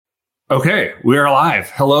Okay, we are live.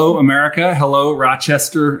 Hello, America. Hello,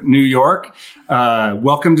 Rochester, New York.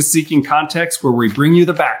 Welcome to Seeking Context, where we bring you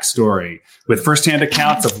the backstory with firsthand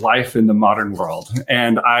accounts of life in the modern world.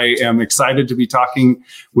 And I am excited to be talking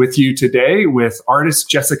with you today with artist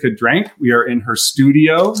Jessica Drank. We are in her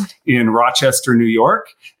studio in Rochester, New York,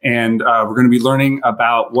 and we're going to be learning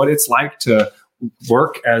about what it's like to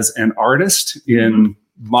work as an artist in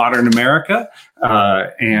modern America,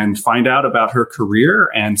 and find out about her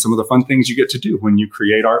career and some of the fun things you get to do when you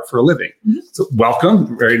create art for a living. So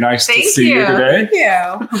welcome. Very nice to see you today. Thank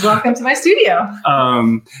you. Welcome to my studio.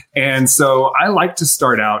 And so I like to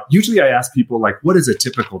start out, usually I ask people like, what is a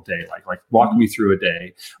typical day like? Like walk me through a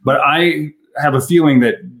day. But I have a feeling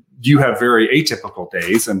that you have very atypical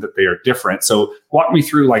days and that they are different. So walk me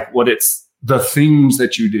through like what it's the things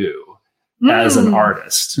that you do as an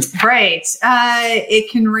artist. Right. It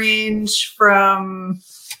can range from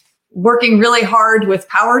working really hard with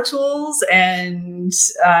power tools and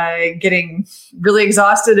getting really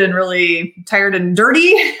exhausted and really tired and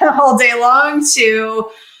dirty all day long to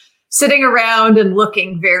sitting around and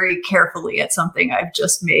looking very carefully at something I've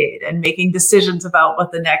just made and making decisions about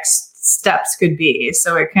what the next steps could be.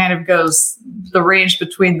 So it kind of goes the range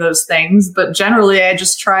between those things. But generally, I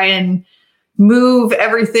just try and move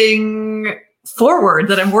everything forward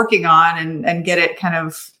that I'm working on and get it kind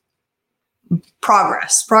of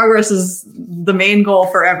progress. Progress is the main goal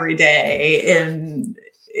for every day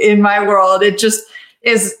in my world. It just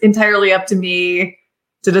is entirely up to me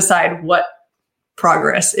to decide what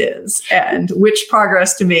progress is and which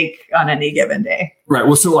progress to make on any given day. Right.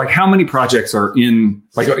 Well, so like how many projects are in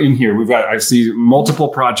here? I see multiple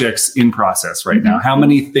projects in process right now. How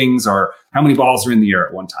many balls are in the air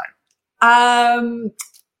at one time?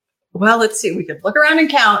 Well, let's see. We could look around and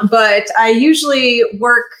count, but I usually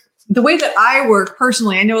work the way that I work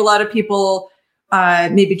personally. I know a lot of people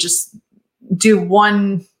maybe just do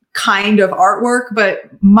one kind of artwork, but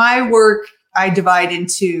my work I divide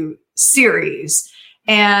into series,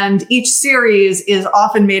 and each series is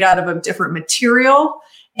often made out of a different material,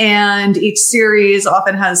 and each series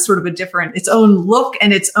often has sort of its own look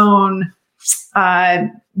and its own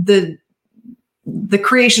the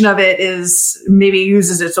creation of it is maybe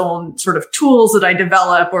uses its own sort of tools that I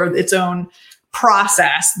develop or its own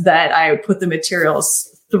process that I put the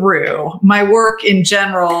materials through. My work in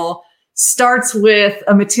general starts with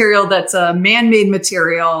a material that's a man-made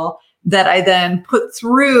material that I then put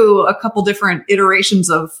through a couple different iterations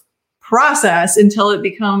of process until it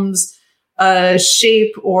becomes a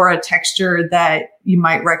shape or a texture that you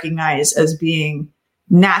might recognize as being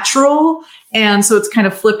natural. And so it's kind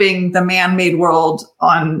of flipping the man-made world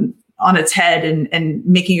on its head and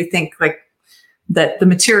making you think like that the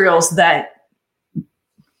materials that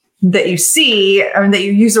you see or that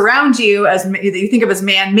you use around you that you think of as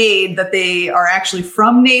man-made, that they are actually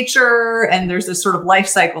from nature, and there's this sort of life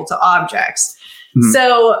cycle to objects.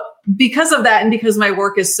 So because of that, and because my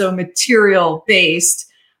work is so material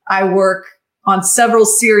based, I work on several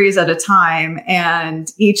series at a time,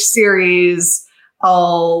 and each series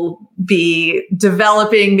I'll be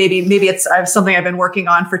developing. Maybe it's something I've been working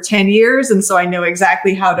on for 10 years. And so I know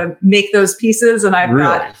exactly how to make those pieces. And I've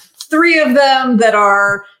got 3 of them that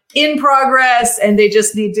are in progress, and they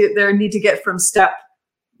just need to get from step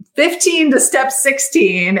 15 to step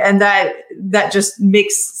 16. And that just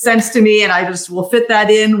makes sense to me. And I just will fit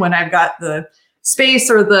that in when I've got the space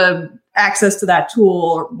or the access to that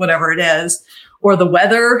tool or whatever it is. Or the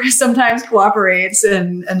weather sometimes cooperates,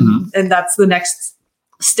 and that's the next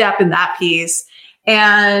step in that piece.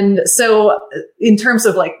 And so in terms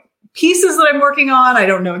of like pieces that I'm working on, I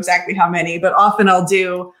don't know exactly how many, but often I'll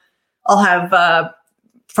have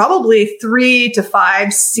probably 3 to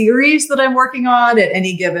 5 series that I'm working on at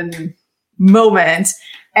any given moment.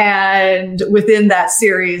 And within that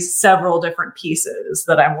series, several different pieces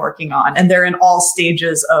that I'm working on, and they're in all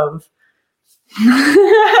stages of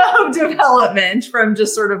development, from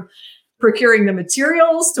just sort of procuring the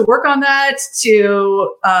materials to work on that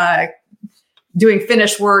to doing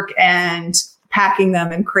finished work and packing them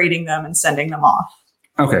and crating them and sending them off.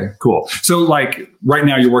 Okay, cool. So like right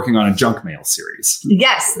now you're working on a junk mail series.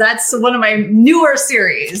 Yes, that's one of my newer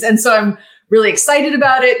series. And so I'm really excited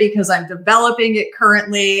about it because I'm developing it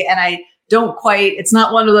currently, and it's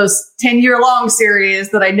not one of those 10-year long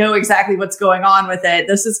series that I know exactly what's going on with it.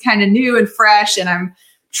 This is kind of new and fresh, and I'm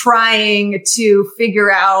trying to figure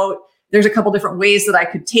out, there's a couple different ways that I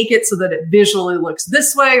could take it so that it visually looks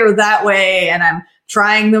this way or that way. And I'm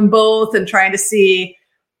trying them both and trying to see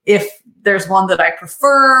if there's one that I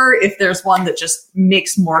prefer, if there's one that just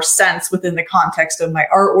makes more sense within the context of my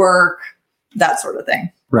artwork, that sort of thing.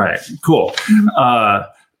 Right. Cool.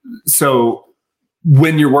 so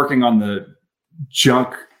when you're working on the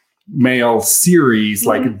junk mail series,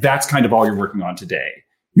 like that's kind of all you're working on today.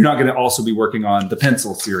 You're not going to also be working on the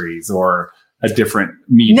pencil series or a different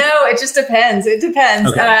medium. No, it just depends. It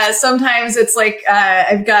depends. Okay. Sometimes it's like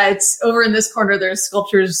I've got over in this corner, there's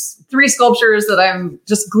 3 sculptures that I'm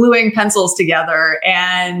just gluing pencils together.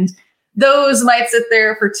 And those might sit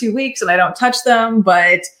there for 2 weeks and I don't touch them,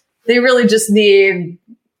 but they really just need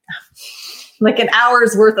like an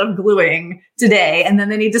hour's worth of gluing today. And then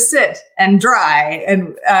they need to sit and dry.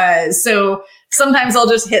 And so sometimes I'll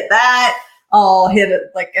just hit that. I'll hit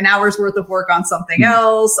like an hour's worth of work on something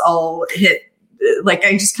else. I'll hit like,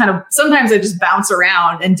 sometimes I just bounce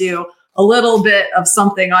around and do a little bit of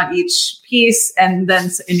something on each piece, and then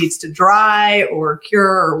it needs to dry or cure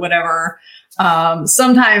or whatever.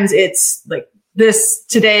 Sometimes it's like this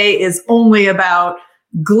today is only about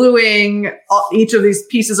gluing each of these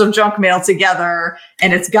pieces of junk mail together,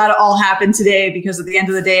 and it's got to all happen today because at the end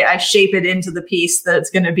of the day, I shape it into the piece that it's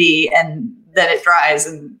going to be, and then it dries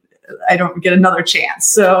and I don't get another chance.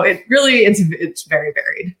 So it's very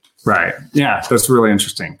varied. Right. Yeah, that's really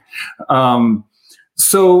interesting.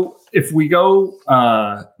 So if we go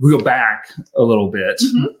back a little bit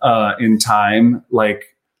in time, like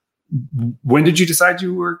when did you decide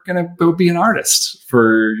you were going to go be an artist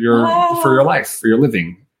for your life, for your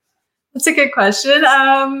living? That's a good question.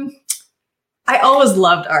 I always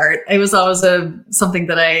loved art. It was always something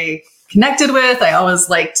that I connected with. I always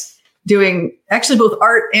liked doing actually both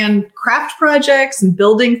art and craft projects and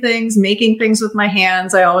building things, making things with my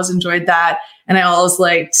hands. I always enjoyed that. And I always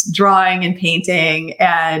liked drawing and painting.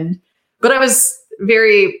 But I was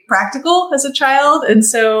very practical as a child. And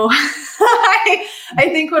so I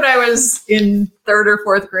think when I was in 3rd or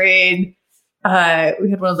 4th grade, we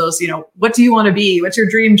had one of those, what do you want to be? What's your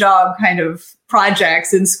dream job kind of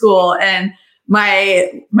projects in school? And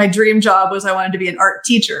my dream job was I wanted to be an art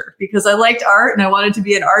teacher because I liked art and I wanted to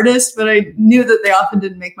be an artist, but I knew that they often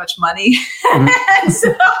didn't make much money. And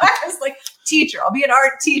so I was like, teacher, I'll be an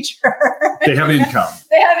art teacher. They have income.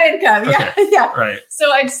 They have income. Yeah. Okay. Yeah. Right. So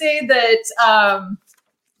I'd say that,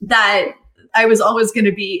 that I was always going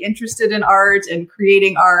to be interested in art and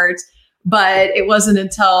creating art, but it wasn't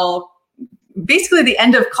until basically the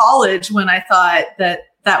end of college when I thought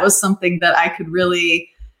that was something that I could really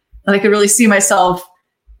see myself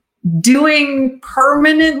doing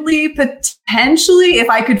permanently, potentially, if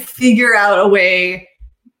I could figure out a way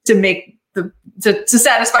to make to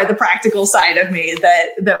satisfy the practical side of me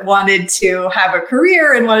that wanted to have a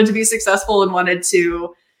career and wanted to be successful and wanted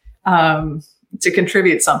to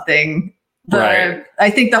contribute something. Right. I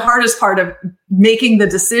think the hardest part of making the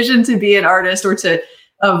decision to be an artist or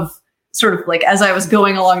of sort of like, as I was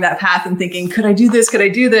going along that path and thinking, could I do this? Could I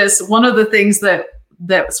do this? One of the things that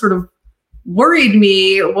sort of worried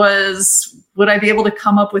me was, would I be able to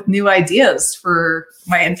come up with new ideas for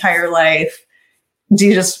my entire life? Do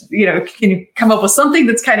you just, can you come up with something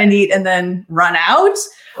that's kind of neat and then run out?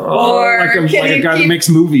 Or like a guy that makes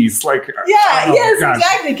movies.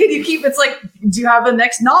 Exactly. Can you keep, it's like, do you have the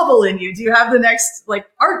next novel in you? Do you have the next like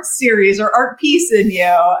art series or art piece in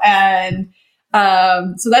you? And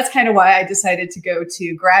so that's kind of why I decided to go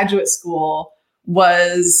to graduate school,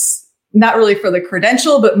 was not really for the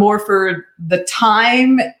credential, but more for the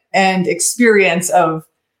time and experience of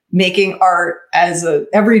making art as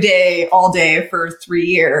every day, all day for 3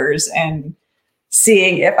 years and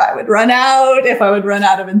seeing if I would run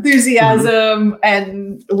out of enthusiasm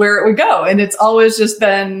and where it would go. And it's always just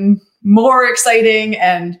been more exciting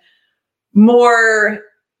and more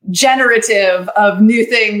generative of new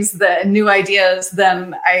things, new ideas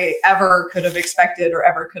than I ever could have expected or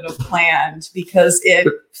ever could have planned, because it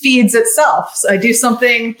feeds itself. So I do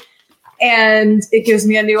something and it gives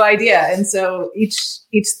me a new idea. And so each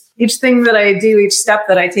thing that I do, each step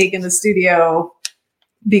that I take in the studio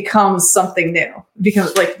becomes something new,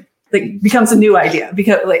 becomes a new idea,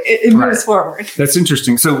 because it moves forward. That's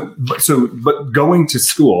interesting. But going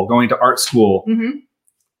to art school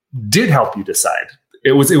did help you decide.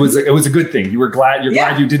 It was a good thing. You were glad. You're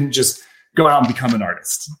glad you didn't just go out and become an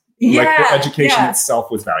artist. Yeah, like the education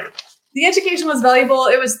itself was valuable. The education was valuable.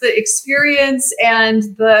 It was the experience and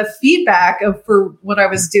the feedback for what I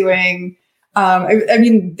was doing. I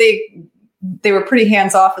mean, they were pretty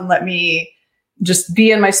hands off and let me just be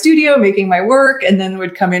in my studio making my work, and then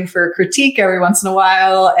would come in for a critique every once in a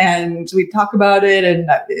while, and we'd talk about it, and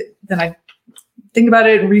then I'd think about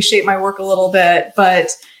it and reshape my work a little bit. But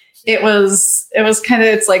it was kind of,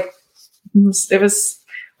 it was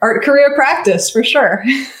art career practice for sure.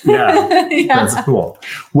 Yeah. That's cool.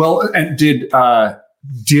 Well, and did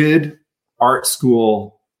art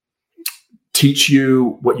school teach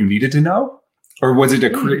you what you needed to know? Or was it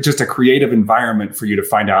just a creative environment for you to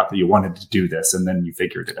find out that you wanted to do this and then you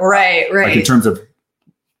figured it out? Right. Like in terms of,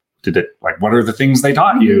 what are the things they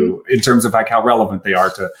taught you in terms of like how relevant they are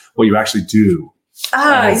to what you actually do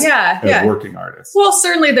as a working artist? Well,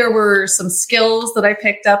 certainly there were some skills that I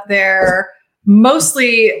picked up there.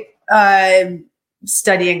 Mostly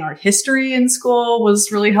studying art history in school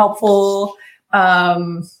was really helpful.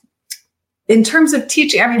 In terms of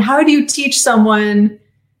teaching, I mean, how do you teach someone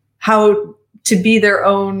how to be their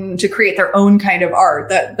own, to create their own kind of art?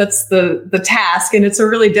 That's the task. And it's a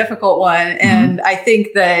really difficult one. And I think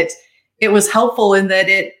that it was helpful in that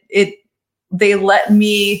they let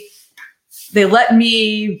me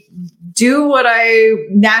do what I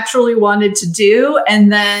naturally wanted to do,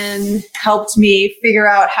 and then helped me figure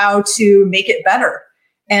out how to make it better.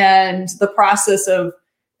 And the process of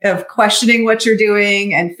questioning what you're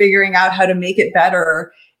doing and figuring out how to make it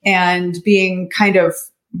better, and being kind of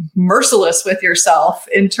merciless with yourself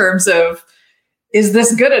in terms of, is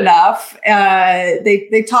this good enough?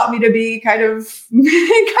 They taught me to be kind of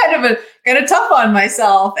tough on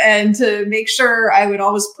myself, and to make sure I would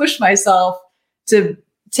always push myself to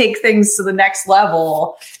take things to the next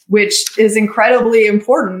level, which is incredibly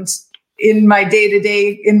important in my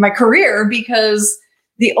day-to-day, in my career, because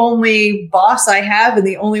the only boss I have and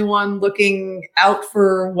the only one looking out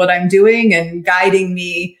for what I'm doing and guiding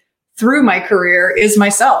me through my career is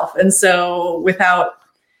myself. And so without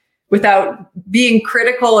being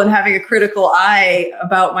critical and having a critical eye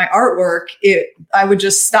about my artwork, I would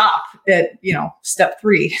just stop at, step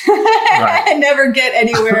 3 right. and never get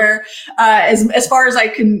anywhere as far as I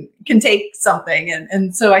can take something.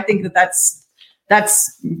 And so I think that's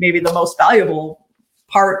maybe the most valuable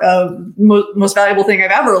part of most valuable thing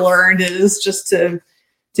I've ever learned, is just to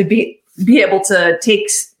be able to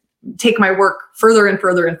take my work further and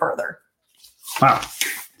further and further. Wow.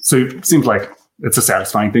 So it seems like it's a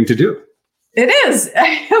satisfying thing to do. It is.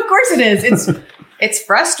 Of course it is. It's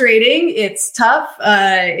frustrating. It's tough.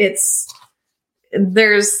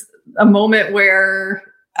 There's a moment where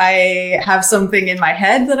I have something in my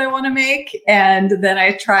head that I want to make, and then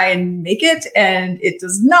I try and make it, and it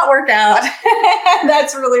does not work out.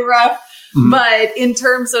 That's really rough. Mm-hmm. But in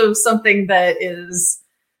terms of something that is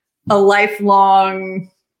a lifelong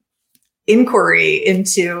inquiry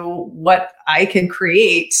into what I can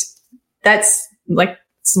create, that's like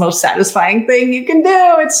it's the most satisfying thing you can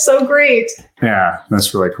do. It's so great. Yeah,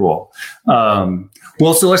 that's really cool.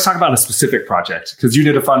 Well, so let's talk about a specific project, because you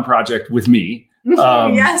did a fun project with me.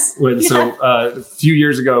 Yes. So a few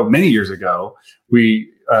years ago, many years ago, we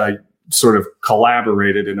sort of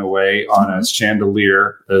collaborated in a way on a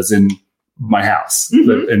chandelier that was in my house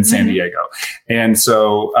in San Diego. And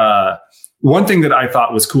so one thing that I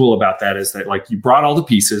thought was cool about that is that like you brought all the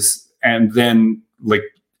pieces, and then like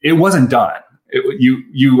it wasn't done.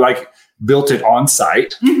 You like built it on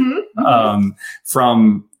site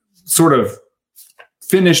from sort of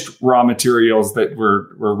finished raw materials that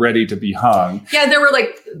were ready to be hung. Yeah,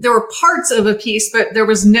 there were parts of a piece, but there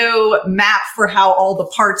was no map for how all the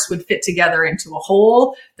parts would fit together into a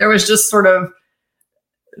whole. There was just sort of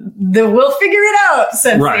the we'll figure it out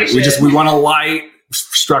sensation. Right. We want a light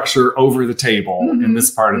structure over the table in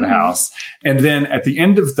this part of the house. And then at the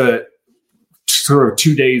end of the sort of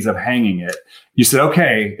 2 days of hanging it, you said,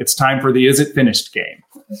 okay, it's time for the Is It Finished game.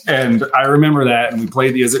 And I remember that. And we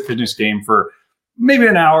played the Is It Finished game for maybe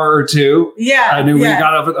an hour or two. Yeah. And then we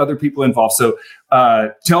got other people involved. So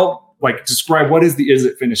describe what is the Is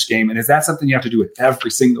It Finished game? And is that something you have to do with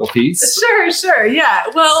every single piece? Sure. Yeah.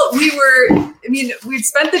 Well, we'd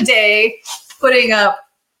spent the day putting up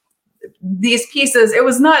these pieces. It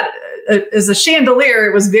was not as a chandelier.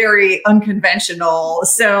 It was very unconventional.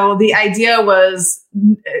 So the idea was,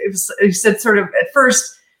 you said sort of at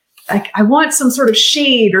first, like, I want some sort of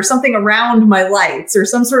shade or something around my lights or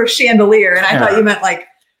some sort of chandelier. And I thought you meant like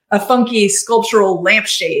a funky sculptural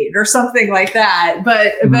lampshade or something like that.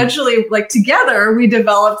 But eventually, like together, we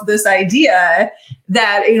developed this idea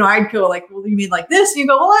that, I'd go like, well, you mean like this? And you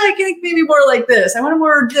go, well, I think maybe more like this. I want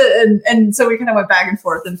more. And so we kind of went back and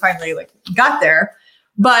forth and finally like got there.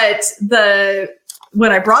 But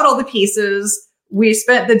when I brought all the pieces, we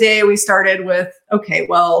spent the day, we started with, okay,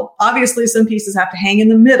 well, obviously some pieces have to hang in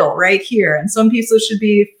the middle right here. And some pieces should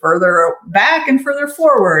be further back and further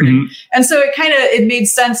forward. And so it made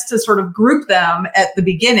sense to sort of group them at the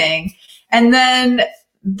beginning. And then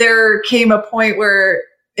there came a point where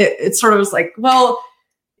it sort of was like, well,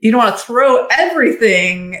 you don't want to throw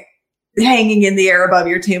everything hanging in the air above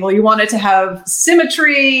your table. You want it to have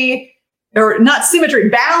symmetry, or not symmetry,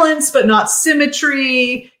 balance, but not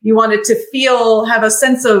symmetry. You want it to have a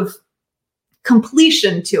sense of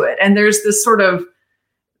completion to it. And there's this sort of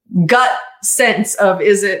gut sense of,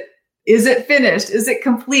 is it finished? Is it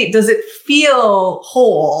complete? Does it feel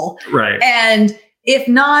whole? Right. And if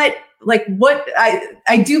not, like what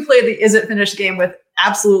I do play the is it finished game with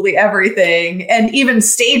absolutely everything and even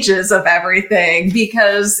stages of everything,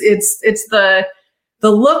 because it's the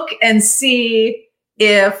look and see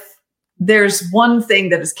if there's one thing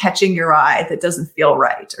that is catching your eye that doesn't feel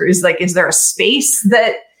right, or is there a space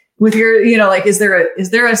that with your, like, is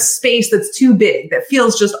there a space that's too big that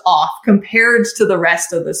feels just off compared to the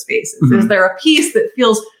rest of the spaces? Mm-hmm. Is there a piece that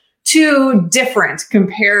feels too different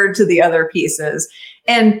compared to the other pieces?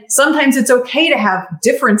 And sometimes it's okay to have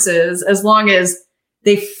differences as long as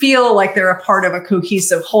they feel like they're a part of a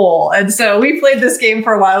cohesive whole. And so we played this game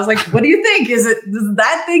for a while. I was like, what do you think? Is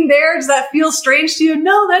that thing there? Does that feel strange to you?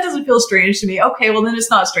 No, that doesn't feel strange to me. Okay, well then it's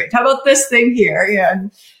not strange. How about this thing here? Yeah.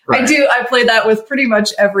 Right. I play that with pretty much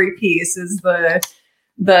every piece is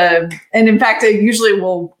and in fact, I usually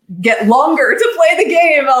will get longer to play the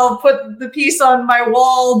game. I'll put the piece on my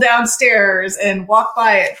wall downstairs and walk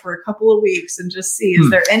by it for a couple of weeks and just see, is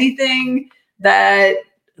there anything that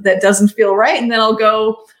doesn't feel right? And then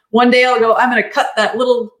one day I'll go, I'm going to cut that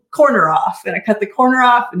little corner off, and I cut the corner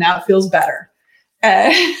off and now it feels better.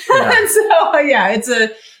 And so,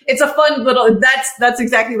 it's a fun little, that's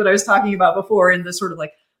exactly what I was talking about before in the sort of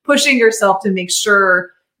like pushing yourself to make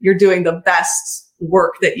sure you're doing the best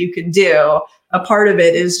work that you can do. A part of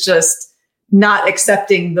it is just not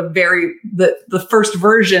accepting the first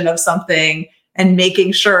version of something and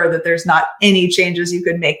making sure that there's not any changes you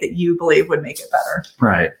could make that you believe would make it better.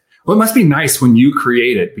 Right. Well, it must be nice when you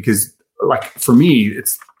create it, because like for me,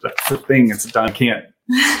 it's the thing it's done. I could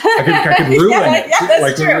ruin it. Yeah,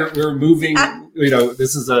 like true. We're moving,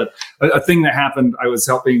 this is a thing that happened. I was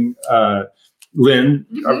helping, Lynn,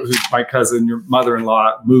 who's my cousin, your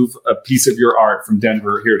mother-in-law, move a piece of your art from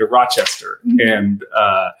Denver here to Rochester. Mm-hmm. And,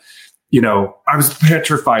 I was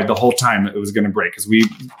petrified the whole time it was going to break, because we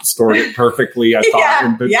stored it perfectly, I thought,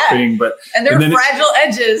 in the thing. And there were fragile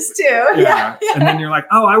edges too. Yeah. And then you're like,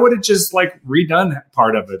 oh, I would have just like redone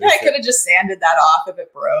part of it. I could have just sanded that off if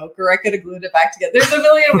it broke, or I could have glued it back together. There's a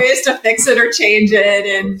million ways to fix it or change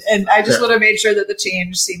it. And I just would have made sure that the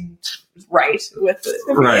change seemed right with the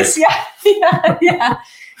piece. Yeah.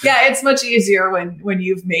 It's much easier when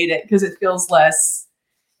you've made it, because it feels less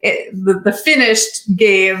the finished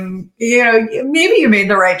game. Maybe you made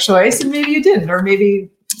the right choice and maybe you didn't, or maybe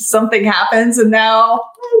something happens and now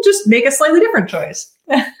just make a slightly different choice.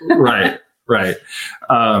 Right.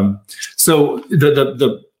 So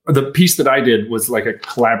the piece that I did was like a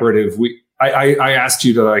collaborative. I asked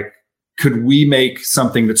you to like, could we make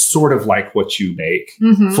something that's sort of like what you make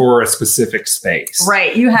for a specific space?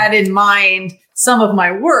 Right. You had in mind some of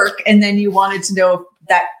my work, and then you wanted to know if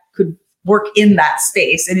that could work in that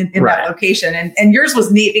space and in that location. And yours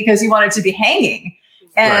was neat because you wanted to be hanging.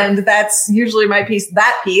 And that's usually my piece.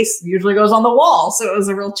 That piece usually goes on the wall. So it was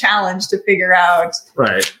a real challenge to figure out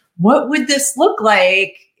what would this look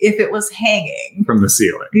like if it was hanging from the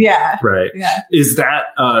ceiling. Yeah. Right. Yeah. Is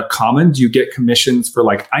that common? Do you get commissions for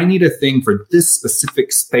like, I need a thing for this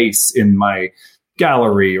specific space in my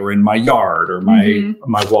gallery or in my yard or my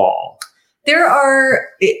wall? There are,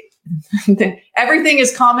 everything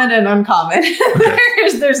is common and uncommon. Okay.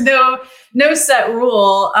 there's no set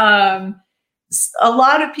rule. A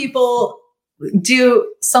lot of people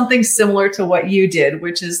do something similar to what you did,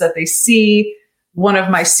 which is that they see one of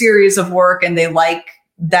my series of work and they like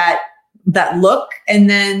that look, and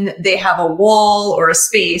then they have a wall or a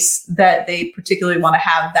space that they particularly want to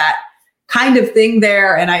have that kind of thing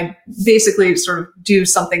there. And I basically sort of do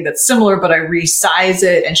something that's similar, but I resize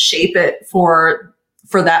it and shape it for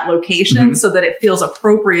that location so that it feels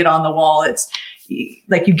appropriate on the wall. It's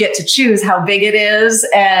like you get to choose how big it is,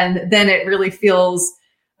 and then it really feels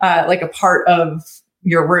like a part of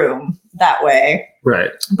your room that way.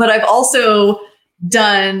 Right. But I've also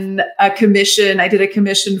done a commission. I did a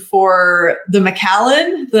commission for the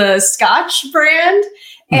Macallan, the Scotch brand,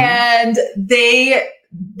 and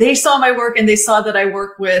they saw my work and they saw that I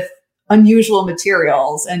work with unusual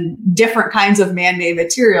materials and different kinds of man-made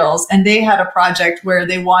materials. And they had a project where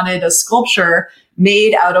they wanted a sculpture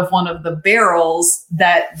made out of one of the barrels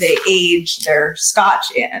that they aged their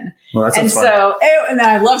Scotch in. Well, that sounds fun. And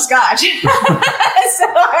I love Scotch. So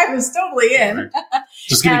I was totally in. Right.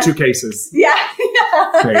 Just give me 2 cases. Yeah.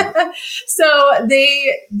 So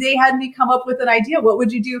they had me come up with an idea. What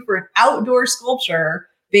would you do for an outdoor sculpture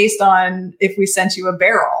based on if we sent you a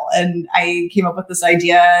barrel? And I came up with this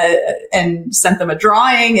idea and sent them a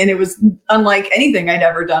drawing, and it was unlike anything I'd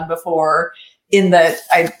ever done before. in that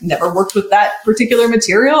I never worked with that particular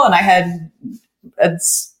material. And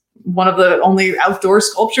it's one of the only outdoor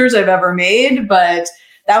sculptures I've ever made, but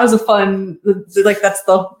that was a fun, like that's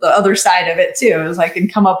the other side of it too, is I can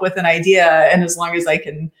come up with an idea, and as long as I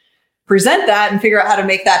can present that and figure out how to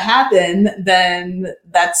make that happen, then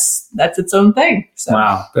that's its own thing. So.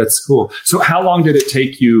 Wow, that's cool. So how long did it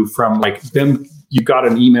take you from like them, you got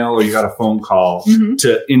an email or you got a phone call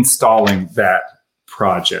to installing that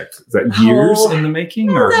project? Is that years in the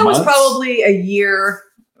making or that months? was probably a year,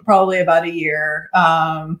 probably about a year.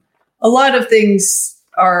 A lot of things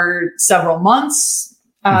are several months.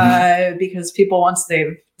 Because people, once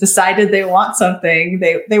they've decided they want something,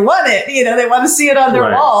 they want it, they want to see it on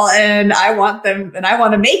their wall, and I want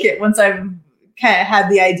to make it once I've kind of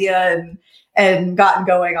had the idea and gotten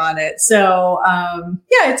going on it. So,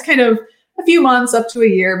 it's kind of a few months up to a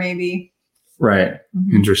year, maybe. Right.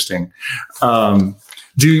 Mm-hmm. Interesting.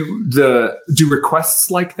 Do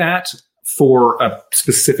requests like that for a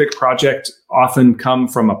specific project often come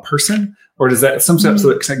from a person? Or does that sometimes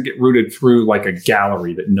get rooted through like a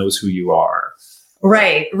gallery that knows who you are?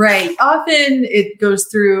 Right. Often it goes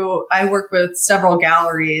through, I work with several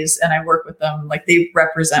galleries and I work with them like they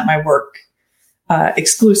represent my work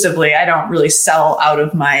exclusively. I don't really sell out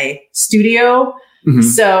of my studio. Mm-hmm.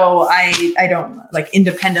 So I don't like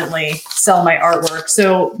independently sell my artwork.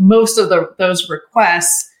 So most of those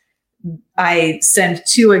requests I send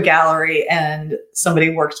to a gallery, and somebody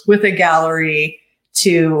works with a gallery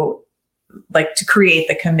to create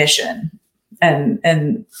the commission, and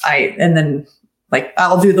then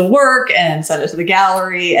I'll do the work and send it to the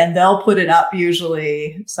gallery, and they'll put it up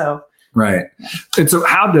usually. So right. And so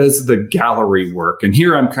how does the gallery work? And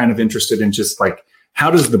here I'm kind of interested in just like, how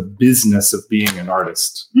does the business of being an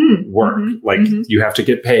artist work? You have to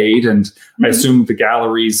get paid, and I assume the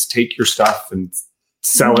galleries take your stuff and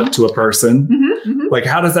sell it to a person. Like,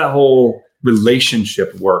 how does that whole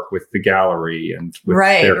relationship work with the gallery and with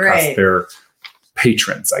their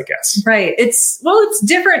patrons, I guess? Right. It's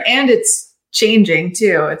different, and it's changing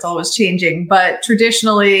too. It's always changing. But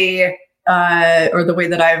traditionally, or the way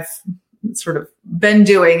that I've sort of been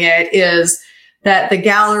doing it, is that the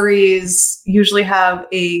galleries usually have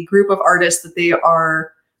a group of artists that they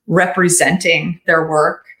are representing their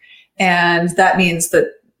work. And that means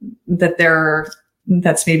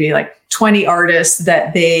that's maybe like 20 artists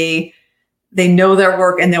that they know their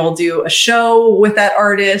work, and they will do a show with that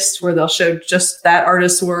artist where they'll show just that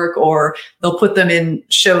artist's work, or they'll put them in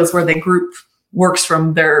shows where they group works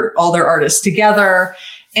from all their artists together.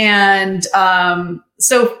 And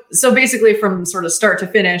so basically from sort of start to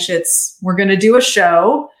finish, we're going to do a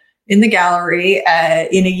show in the gallery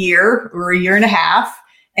in a year or a year and a half.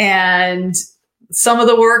 And some of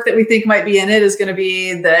the work that we think might be in it is going to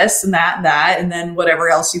be this and that and that. And then whatever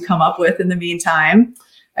else you come up with in the meantime.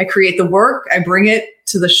 I create the work, I bring it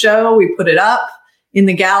to the show, we put it up in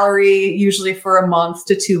the gallery, usually for a month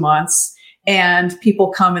to 2 months. And people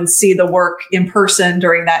come and see the work in person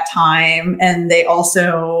during that time. And they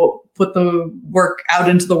also put the work out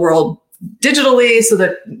into the world digitally so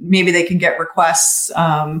that maybe they can get requests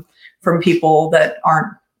from people that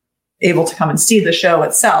aren't able to come and see the show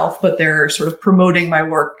itself, but they're sort of promoting my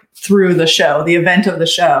work through the show, the event of the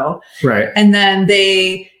show. Right. And then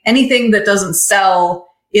anything that doesn't sell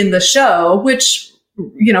in the show, which,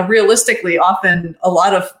 realistically, often a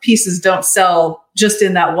lot of pieces don't sell just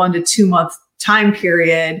in that 1 to 2 month time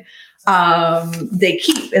period. They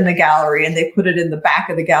keep in the gallery, and they put it in the back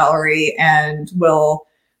of the gallery, and will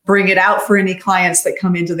bring it out for any clients that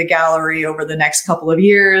come into the gallery over the next couple of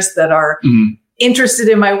years that are interested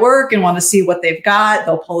in my work and want to see what they've got.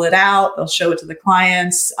 They'll pull it out, they'll show it to the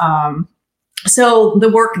clients. So the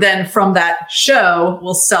work then from that show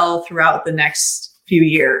will sell throughout the next few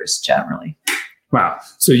years generally. Wow.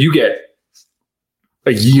 So you get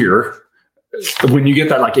a year when you get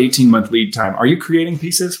that like 18-month lead time. Are you creating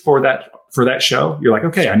pieces for that show? You're like,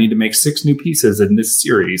 okay, I need to make 6 new pieces in this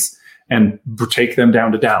series and take them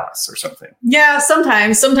down to Dallas or something. Yeah,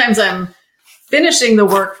 sometimes I'm finishing the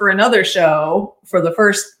work for another show for the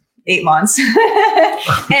first 8 months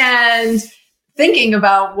and thinking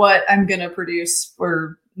about what I'm going to produce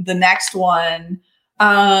for the next one.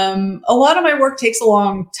 A lot of my work takes a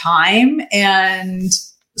long time, and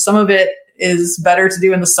some of it is better to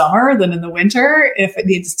do in the summer than in the winter. If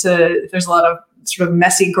there's a lot of sort of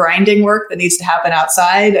messy grinding work that needs to happen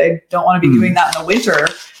outside, I don't want to be doing that in the winter.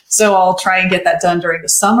 So I'll try and get that done during the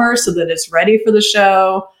summer so that it's ready for the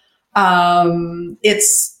show. Some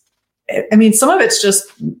of it's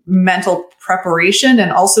just mental preparation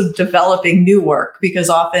and also developing new work, because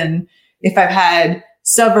often if I've had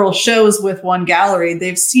several shows with one gallery,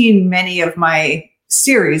 they've seen many of my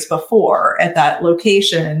series before at that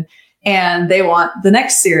location, and they want the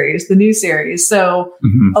next series, the new series. So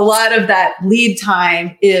a lot of that lead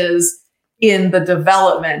time is in the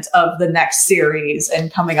development of the next series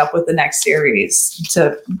and coming up with the next series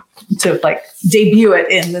to like debut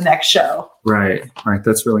it in the next show. Right.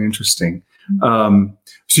 That's really interesting.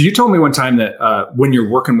 So you told me one time that when you're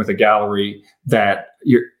working with a gallery that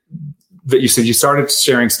you said you started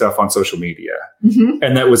sharing stuff on social media,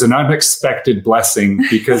 and that was an unexpected blessing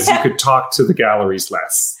because you could talk to the galleries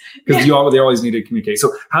less because they always need to communicate.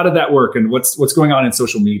 So how did that work, and what's going on in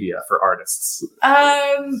social media for artists?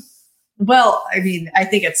 Well, I mean, I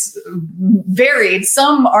think it's varied.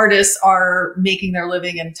 Some artists are making their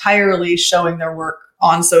living entirely showing their work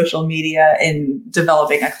on social media and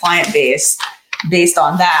developing a client base based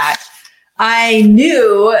on that. I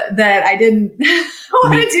knew that I didn't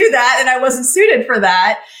want to do that, and I wasn't suited for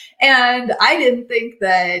that. And I didn't think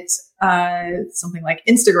that something like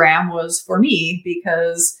Instagram was for me,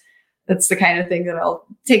 because that's the kind of thing that I'll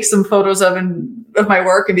take some photos of my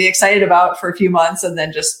work and be excited about for a few months and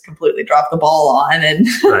then just completely drop the ball on and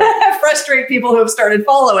frustrate people who have started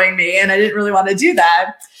following me. And I didn't really want to do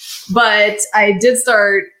that. But I did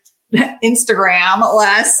start Instagram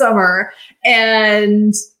last summer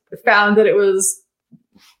and found that it was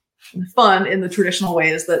fun in the traditional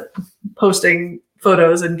ways that posting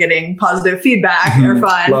photos and getting positive feedback are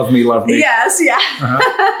fun. Love me. Yes.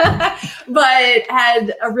 Yeah. But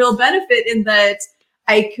had a real benefit in that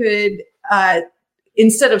I could,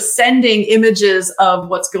 instead of sending images of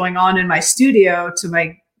what's going on in my studio to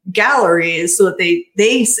my galleries so that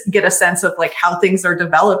they get a sense of like how things are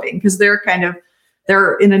developing, because they're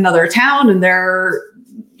in another town and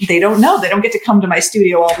they don't know, they don't get to come to my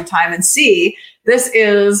studio all the time and see. This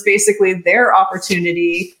is basically their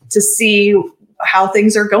opportunity to see how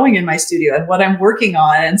things are going in my studio and what I'm working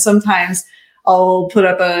on. And sometimes I'll put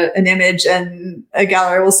up an image and a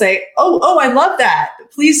gallery will say, oh, I love that.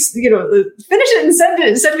 Please, finish it and send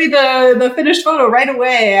it. Send me the finished photo right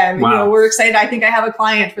away. And, wow. We're excited. I think I have a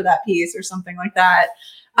client for that piece or something like that.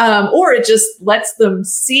 Or it just lets them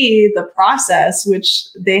see the process, which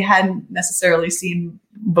they hadn't necessarily seen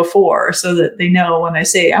before, so that they know when I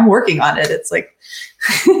say I'm working on it, it's like,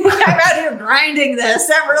 I'm out here grinding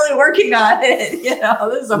this. I'm really working on it.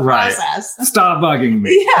 This is a process. Stop bugging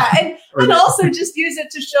me. Yeah. And also just use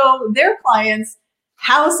it to show their clients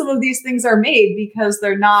how some of these things are made, because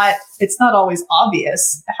it's not always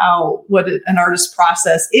obvious what an artist's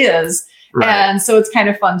process is. Right. And so it's kind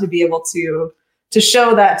of fun to be able to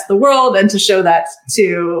show that to the world and to show that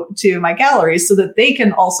to my galleries so that they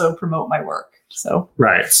can also promote my work. So,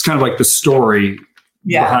 right. It's kind of like the story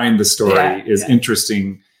behind the story is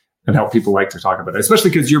interesting and how people like to talk about it, especially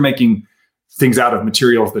because you're making things out of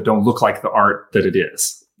materials that don't look like the art that it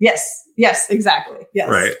is. Yes, exactly. Yes.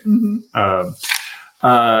 Right. Mm-hmm.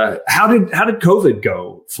 How did COVID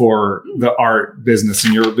go for the art business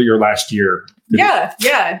in your last year? My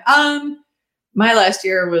last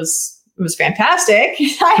year was fantastic.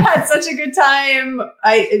 I had such a good time.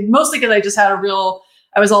 Mostly because I just had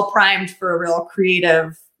I was all primed for a real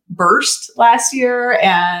creative burst last year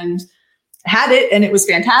and had it, and it was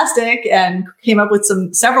fantastic, and came up with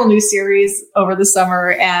several new series over the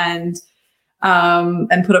summer and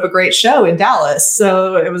put up a great show in Dallas.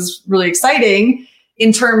 So it was really exciting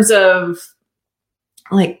in terms of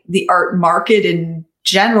like the art market in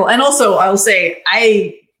general. And also I'll say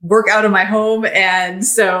I work out of my home, and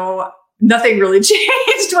so nothing really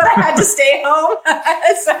changed when I had to stay home.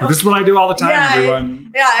 So, this is what I do all the time,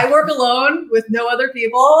 everyone. I work alone with no other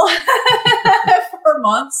people for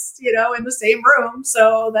months, in the same room.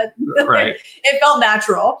 So that it felt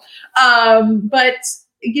natural. But,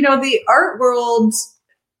 the art world,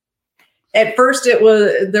 at first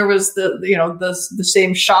there was the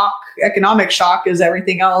same economic shock as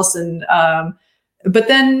everything else. And, but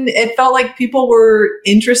then it felt like people were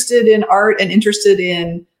interested in art and interested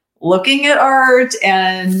in looking at art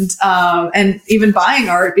and even buying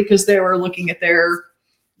art, because they were looking at their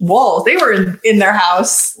walls. They were in their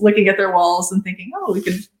house looking at their walls and thinking, oh, we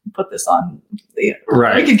could put this on.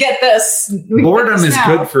 Right. We could get this. Boredom is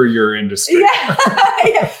good for your industry.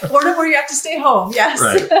 Yeah. Boredom where you have to stay home. Yes.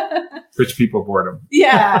 Right. Rich people boredom.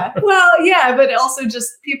 Yeah. Well, yeah, but also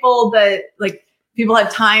just people had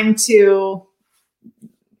time to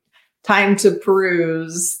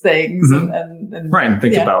peruse things and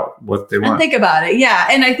think about what they want. And think about it. Yeah.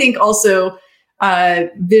 And I think also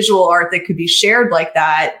visual art that could be shared like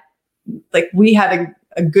that, like we had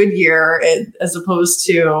a good year as opposed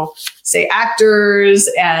to say actors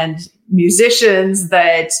and musicians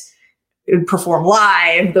that perform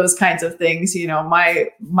live, those kinds of things.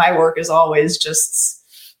 My work is always just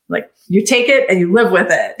like you take it and you live with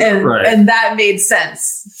it. And that made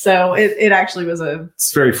sense. So it actually was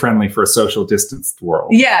it's very friendly for a social distanced world.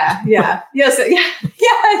 Yeah. Yes.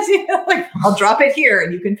 Yeah. Like I'll drop it here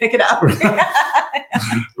and you can pick it up.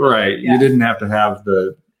 Right. Yeah. You didn't have to have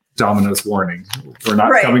the Domino's warning. We're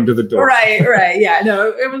not coming to the door. Right. Yeah.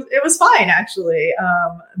 No, it was fine actually.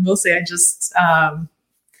 Mostly I just,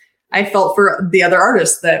 I felt for the other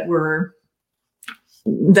artists that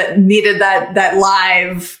needed that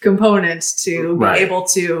live component to be able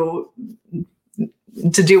to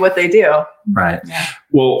do what they do. Right. Yeah.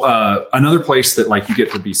 Well, another place that like you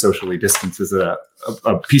get to be socially distanced is a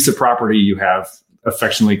piece of property you have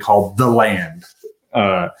affectionately called The Land,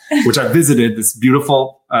 which I visited, this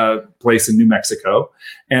beautiful place in New Mexico.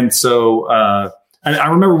 And so I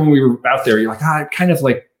remember when we were out there, you're like, it kind of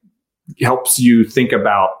like helps you think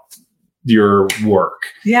about your work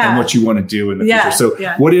and what you want to do in the future. So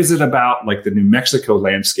what is it about like the New Mexico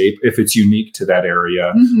landscape, if it's unique to that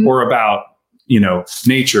area, or about,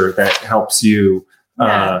 nature that helps you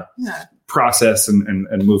process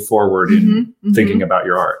and move forward in thinking about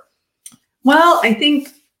your art? Well, I think,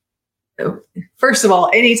 first of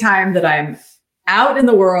all, anytime that I'm out in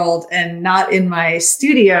the world and not in my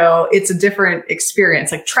studio, it's a different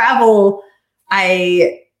experience. Like travel,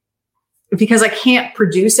 because I can't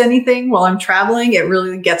produce anything while I'm traveling, it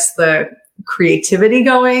really gets the creativity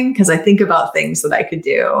going because I think about things that I could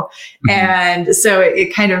do. And so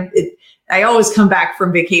I always come back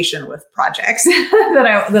from vacation with projects that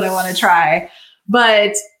I want to try.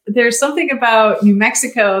 But there's something about New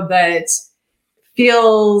Mexico that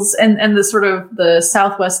feels, and the sort of the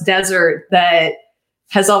Southwest desert that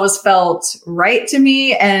has always felt right to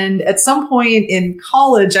me. And at some point in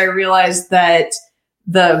college, I realized that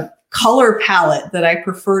the color palette that I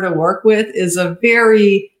prefer to work with is a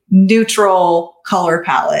very neutral color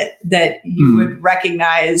palette that you would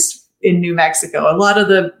recognize in New Mexico. A lot of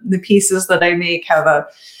the pieces that I make have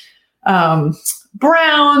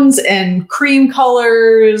browns and cream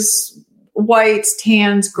colors, whites,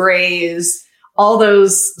 tans, grays, all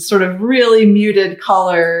those sort of really muted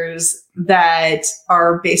colors that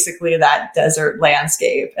are basically that desert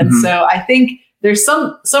landscape. And so I think there's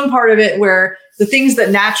some part of it where the things that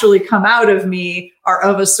naturally come out of me are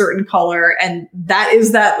of a certain color. And that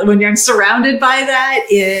is that when you're surrounded by that,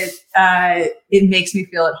 it makes me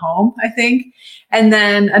feel at home, I think. And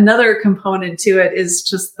then another component to it is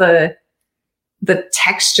just the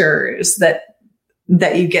textures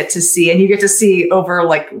that you get to see, and you get to see over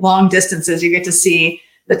like long distances. You get to see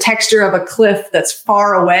the texture of a cliff that's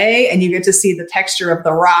far away, and you get to see the texture of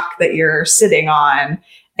the rock that you're sitting on.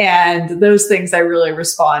 And those things I really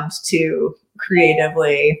respond to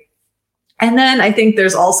creatively. And then I think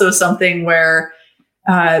there's also something where,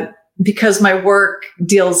 because my work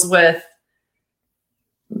deals with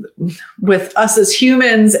us as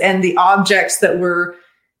humans and the objects that we're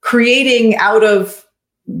creating out of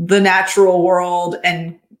the natural world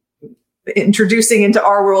and introducing into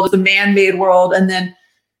our world, the man-made world, and then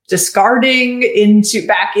discarding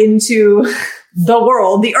back into the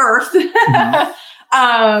world, the earth.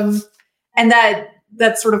 And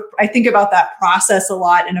that sort of, I think about that process a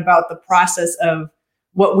lot, and about the process of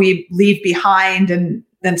what we leave behind, and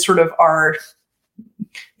then sort of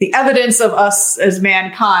the evidence of us as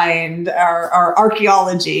mankind, our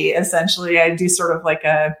archaeology, essentially. I do sort of like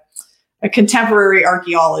a contemporary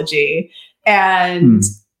archaeology. And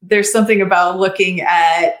there's something about looking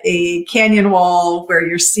at a canyon wall where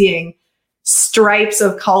you're seeing stripes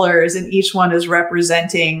of colors, and each one is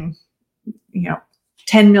representing,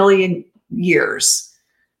 10 million years.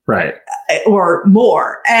 Right. Or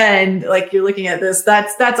more. And like, you're looking at this,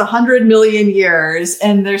 that's 100 million years.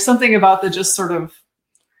 And there's something about the just sort of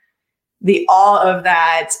the awe of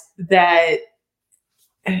that,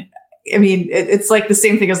 I mean, it's like the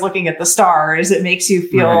same thing as looking at the stars. It makes you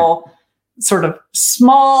feel sort of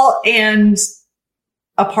small and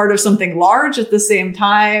a part of something large at the same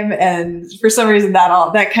time. And for some reason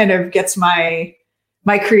that kind of gets my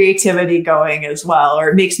creativity going as well, or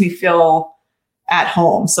it makes me feel at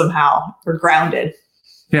home somehow, or grounded.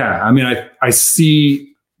 Yeah. I mean, I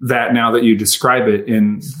see that now that you describe it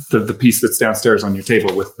in the piece that's downstairs on your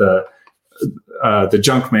table with the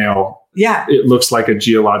junk mail. Yeah. It looks like a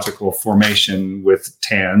geological formation with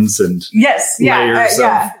tans and layers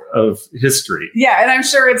of history. Yeah. And I'm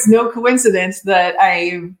sure it's no coincidence that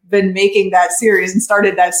I've been making that series and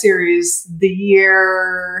started that series the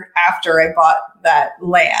year after I bought that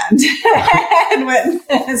land and went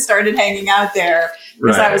and started hanging out there,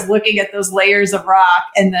 because I was looking at those layers of rock,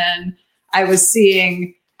 and then I was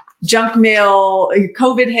seeing junk mail,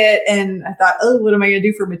 COVID hit, and I thought, oh, what am I going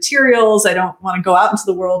to do for materials? I don't want to go out into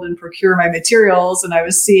the world and procure my materials. And I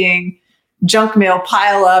was seeing junk mail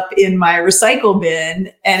pile up in my recycle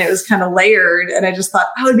bin, and it was kind of layered. And I just thought,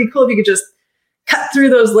 oh, it'd be cool if you could just cut through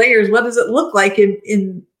those layers. What does it look like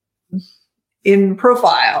in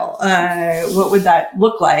profile? What would that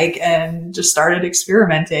look like? And just started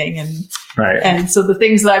experimenting. And so the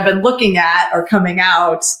things that I've been looking at are coming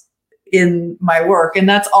out in my work. And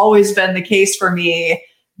that's always been the case for me,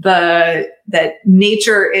 that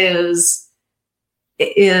nature is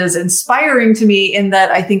inspiring to me, in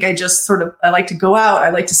that I think I like to go out. I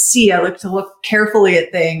like to see, I like to look carefully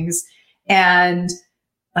at things, and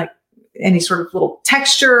like any sort of little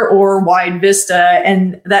texture or wide vista.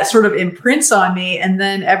 And that sort of imprints on me. And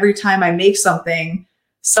then every time I make something,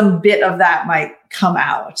 some bit of that might come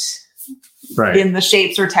out in the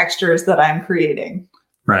shapes or textures that I'm creating.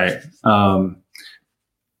 Right.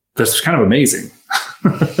 That's kind of amazing.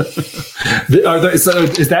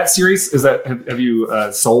 Is that series? Have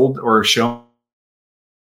you sold or shown?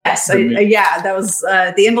 Yes. That was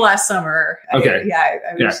at the end of last summer. Okay.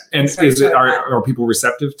 And are people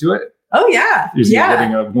receptive to it? Oh yeah. Is it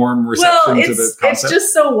getting a warm reception to the concept? It's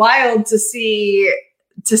just so wild to see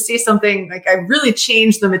something like I really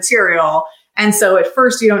changed the material. And so at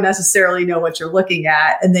first you don't necessarily know what you're looking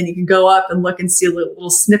at. And then you can go up and look and see little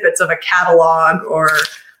snippets of a catalog or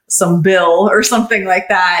some bill or something like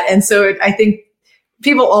that. And so I think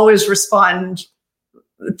people always respond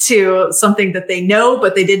to something that they know,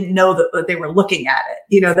 but they didn't know that they were looking at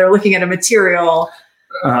it. They're looking at a material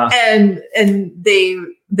and they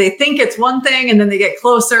think it's one thing, and then they get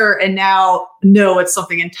closer and now no, it's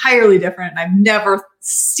something entirely different. And I've never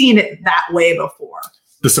seen it that way before.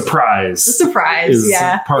 The surprise is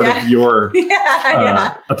part of your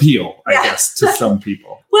appeal, I guess, to some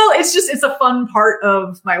people. Well, it's a fun part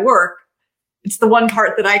of my work. It's the one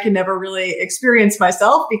part that I can never really experience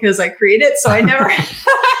myself because I create it. So I never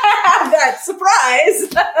have that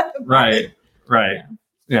surprise. Right.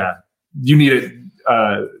 Yeah. You need it.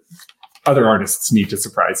 Other artists need to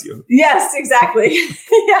surprise you. Yes, exactly.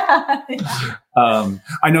 Yeah.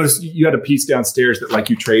 I noticed you had a piece downstairs that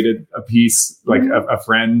you traded a piece, a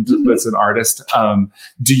friend that's an artist.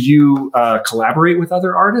 Do you collaborate with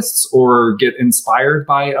other artists or get inspired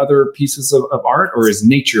by other pieces of art, or is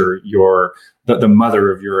nature the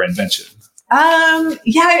mother of your invention? I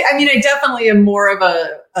definitely am more of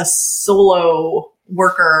a solo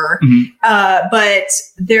worker, but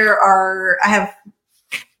I have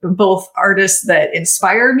both artists that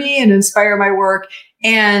inspire me and inspire my work,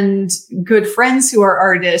 and good friends who are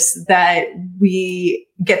artists that we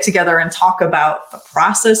get together and talk about the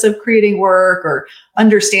process of creating work or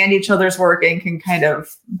understand each other's work and can kind of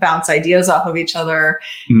bounce ideas off of each other.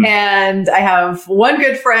 And I have one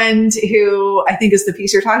good friend who I think is the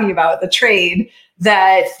piece you're talking about, the trade,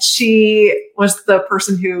 that she was the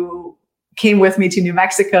person who came with me to New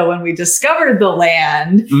Mexico when we discovered the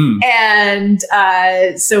land. And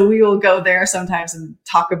so we will go there sometimes and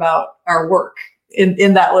talk about our work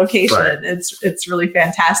in that location. Right. It's really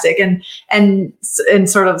fantastic. And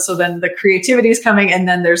sort of, so then the creativity is coming, and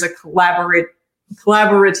then there's a collaborative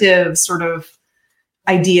sort of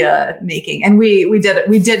idea making. And we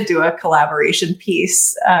did do a collaboration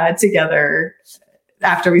piece together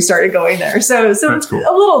after we started going there. So that's cool.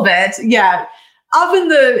 A little bit. Yeah. Often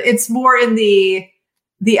it's more in the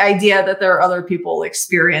idea that there are other people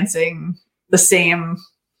experiencing the same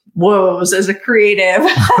woes as a creative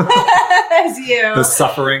as you. The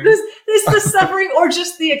suffering. The suffering, or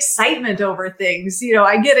just the excitement over things.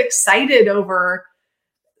 I get excited over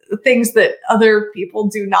things that other people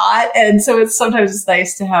do not. And so sometimes it's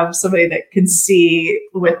nice to have somebody that can see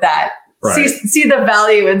with that, see the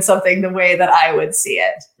value in something the way that I would see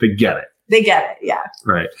it. They get it. Yeah.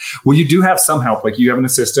 Right. Well, you do have some help. You have an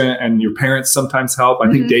assistant, and your parents sometimes help. I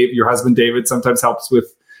think your husband, David, sometimes helps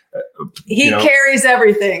with. He carries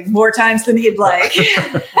everything more times than he'd like.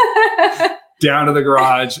 Down to the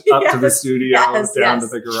garage, up to the studio, down to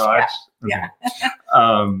the garage. Yeah.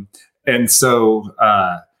 Okay. And so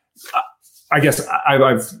I guess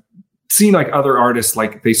I've seen other artists,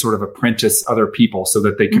 they sort of apprentice other people so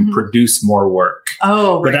that they can produce more work.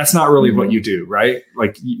 Oh, right. But that's not really what you do, right?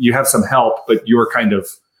 You have some help, but you're kind of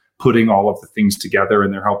putting all of the things together,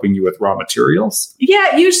 and they're helping you with raw materials.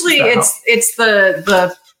 Yeah, usually it's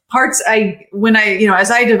the parts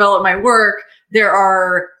as I develop my work, there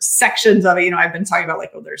are sections of it. I've been talking about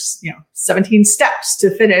there's 17 steps to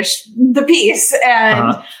finish the piece,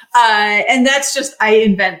 and and that's just I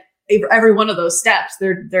invent every one of those steps.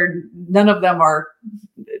 They're none of them are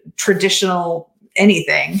traditional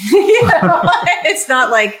anything. You know? It's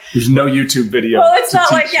not like there's no YouTube video. Well, it's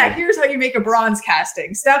not like, here's how you make a bronze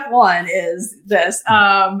casting. Step one is this.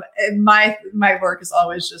 My work is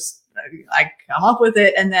always just, I come up with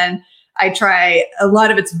it, and then I try. A lot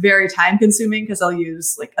of it's very time consuming because I'll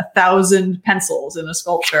use like 1,000 pencils in a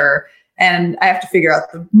sculpture, and I have to figure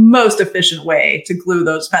out the most efficient way to glue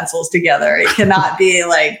those pencils together. It cannot be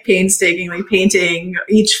like painstakingly painting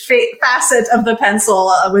each facet of the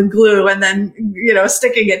pencil with glue and then,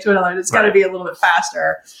 sticking it to another. It's got to be a little bit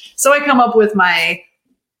faster. So I come up with my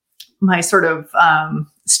sort of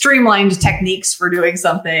streamlined techniques for doing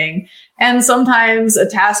something. And sometimes a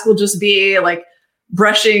task will just be like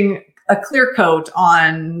brushing a clear coat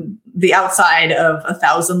on the outside of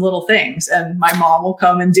 1,000 little things. And my mom will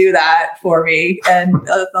come and do that for me. And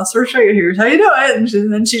I'll sort of show you, here's how you do it.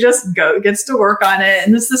 And then she just gets to work on it.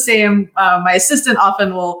 And it's the same. My assistant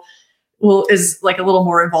often is like a little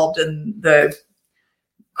more involved in the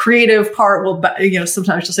creative part.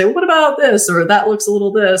 Sometimes she'll say, well, what about this? Or that looks a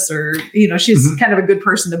little this, or, she's kind of a good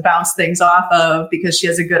person to bounce things off of because she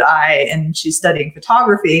has a good eye and she's studying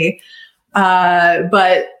photography.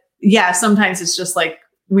 But yeah, sometimes it's just like,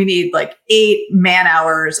 we need like 8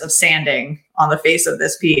 man-hours of sanding on the face of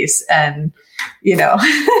this piece. And,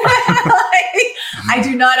 I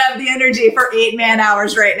do not have the energy for 8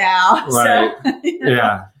 man-hours right now. Right. So,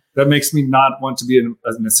 Yeah. That makes me not want to be an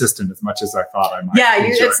assistant as much as I thought I might. Yeah,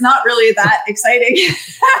 it's not really that exciting.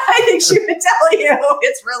 I think she would tell you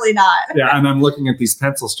it's really not. Yeah, and I'm looking at these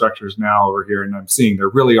pencil structures now over here, and I'm seeing there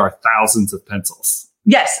really are thousands of pencils.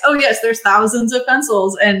 Yes. Oh, yes. There's thousands of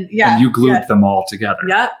pencils, and and you glued them all together.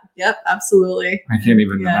 Yep. Absolutely. I can't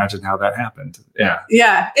even imagine how that happened. Yeah.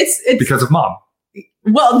 Yeah. It's because of Mom.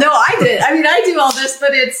 Well, no, I did. I mean, I do all this, but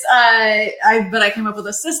it's but I came up with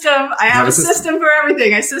a system. I have a system for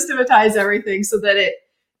everything. I systematize everything so that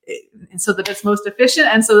it's most efficient,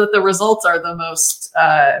 and so that the results are the most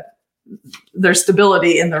there's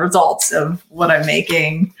stability in the results of what I'm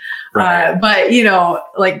making. Right. But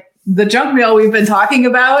like the junk mail we've been talking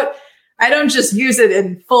about, I don't just use it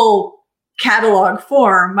in full catalog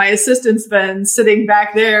form. My assistant's been sitting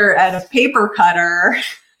back there at a paper cutter,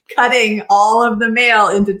 cutting all of the mail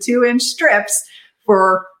into 2-inch strips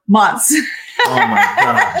for months. Oh my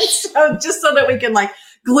gosh. So just so that we can like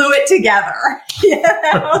glue it together.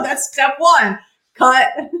 That's step 1. Cut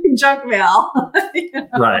junk mail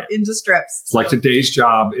right into strips. It's like today's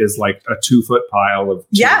job is like a 2-foot pile of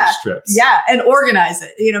 2-inch strips. Yeah, and organize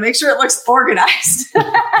it. Make sure it looks organized so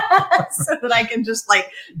that I can just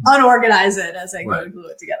like unorganize it as I go to glue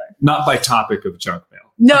it together. Not by topic of junk mail.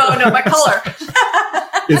 No, by color.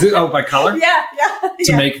 Is it? Oh, by color? Yeah.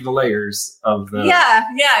 To make the layers of the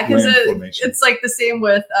because it's like the same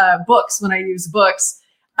with books. When I use books,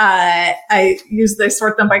 I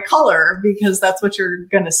sort them by color because that's what you're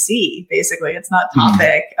going to see. Basically, it's not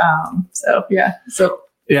topic.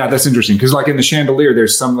 Yeah, that's interesting because like in the chandelier,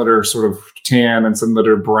 there's some that are sort of tan and some that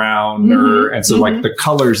are brown, and so like the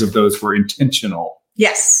colors of those were intentional.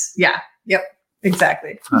 Yes. Yeah. Yep.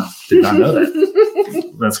 Exactly. Oh, did not know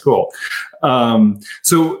that. That's cool.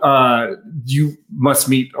 So you must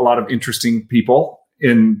meet a lot of interesting people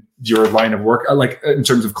in your line of work, like in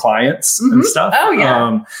terms of clients and stuff. Oh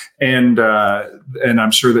yeah. And I'm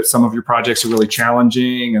sure that some of your projects are really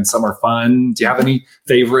challenging and some are fun. Do you have any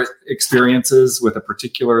favorite experiences with a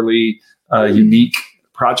particularly unique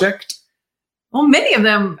project? Well, many of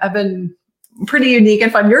them have been pretty unique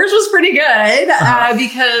and fun. Yours was pretty good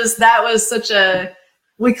because that was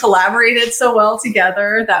we collaborated so well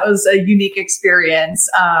together. That was a unique experience.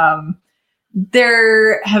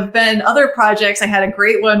 There have been other projects. I had a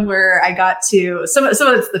great one where I got to, some of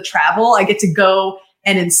it's the travel. I get to go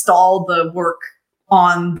and install the work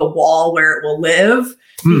on the wall where it will live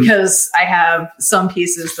because I have some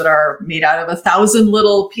pieces that are made out of 1,000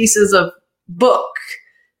 little pieces of book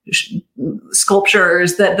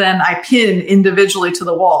sculptures that then I pin individually to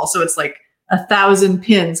the wall. So it's like 1,000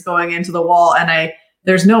 pins going into the wall, and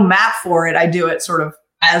there's no map for it. I do it sort of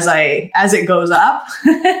as it goes up.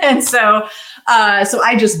 And so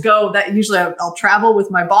I just go that usually I'll travel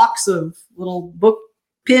with my box of little book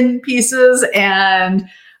pin pieces, and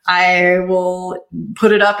I will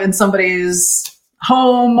put it up in somebody's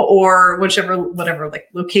home or whatever like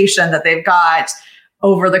location that they've got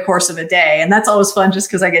over the course of a day. And that's always fun just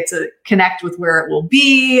because I get to connect with where it will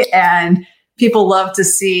be, and people love to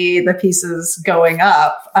see the pieces going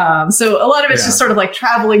up. So a lot of it's just sort of like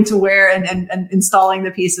traveling to where and installing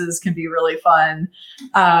the pieces can be really fun.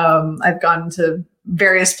 I've gone to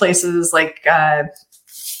various places like, I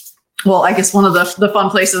guess one of the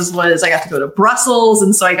fun places was I got to go to Brussels.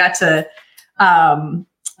 And so I got to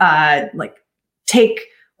like take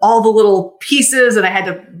all the little pieces and I had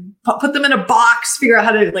to put them in a box, figure out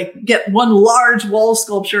how to like get one large wall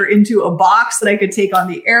sculpture into a box that I could take on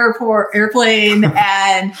the airplane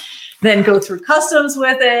and then go through customs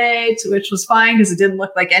with it, which was fine because it didn't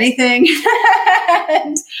look like anything.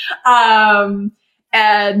 And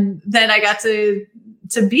then I got to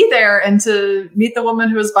be there and to meet the woman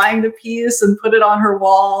who was buying the piece and put it on her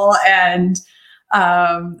wall. And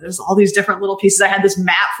there's all these different little pieces. I had this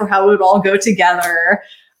map for how it would all go together,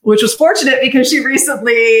 which was fortunate because she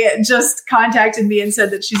recently just contacted me and said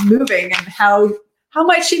that she's moving and how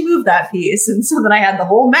might she move that piece. And so then I had the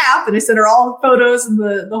whole map and I sent her all photos and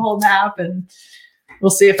the whole map, and we'll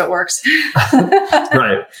see if it works.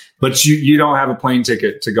 Right. But you don't have a plane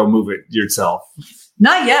ticket to go move it yourself.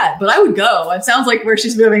 Not yet, but I would go. It sounds like where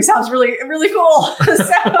she's moving sounds really, really cool. So,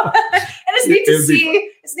 and it's neat to see.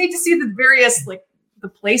 It's neat to see the various like the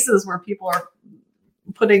places where people are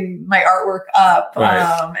putting my artwork up,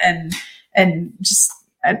 right. And just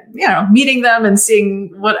meeting them and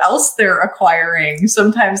seeing what else they're acquiring.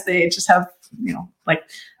 Sometimes they just have like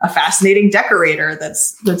a fascinating decorator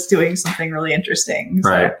that's doing something really interesting.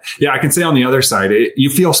 Right. So. Yeah, I can say on the other side, you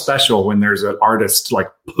feel special when there's an artist like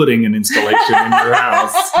putting an installation in your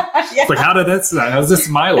house. Yeah. It's like, how's this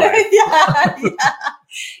my life?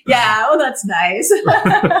 Yeah. Oh, that's nice.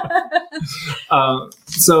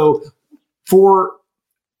 So for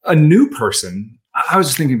a new person, I was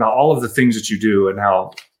just thinking about all of the things that you do and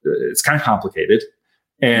how it's kind of complicated.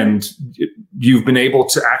 And you've been able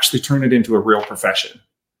to actually turn it into a real profession.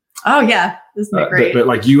 Oh, yeah. Isn't it great? But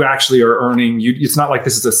like you actually are earning, it's not like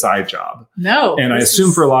this is a side job. No. And I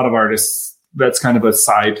assume for a lot of artists, that's kind of a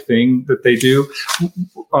side thing that they do.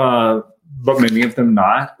 But many of them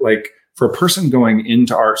not. Like for a person going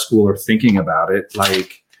into art school or thinking about it,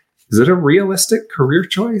 like, is it a realistic career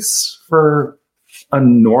choice for a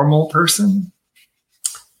normal person?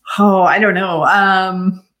 Oh, I don't know.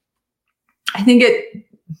 I think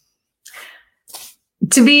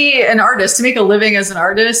to be an artist, to make a living as an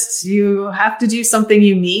artist, you have to do something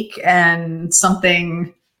unique and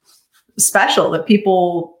something special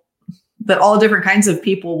that all different kinds of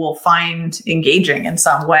people will find engaging in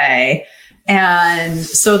some way. And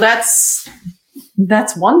so that's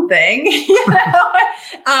one thing,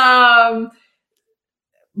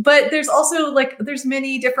 but there's also there's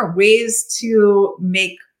many different ways to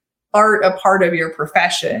make art a part of your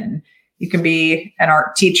profession. You can be an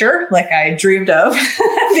art teacher, like I dreamed of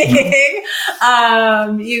being.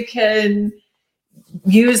 You can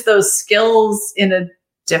use those skills in a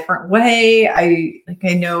different way. I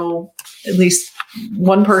know at least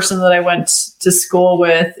one person that I went to school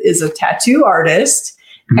with is a tattoo artist,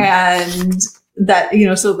 and that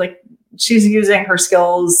so she's using her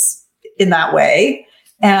skills in that way.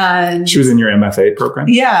 And she was in your MFA program.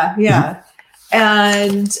 Yeah, yeah,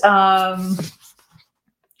 and.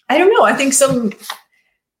 I don't know. I think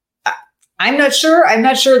I'm not sure. I'm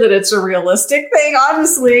not sure that it's a realistic thing,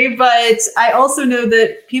 honestly, but I also know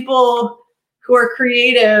that people who are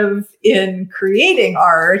creative in creating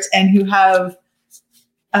art and who have,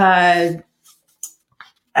 I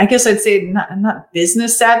guess I'd say not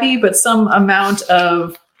business savvy, but some amount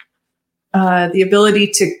of the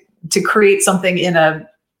ability to create something in a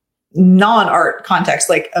non-art context,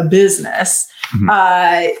 like a business,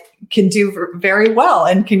 can do very well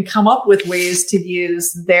and can come up with ways to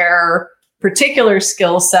use their particular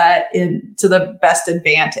skill set to the best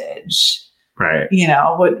advantage. Right.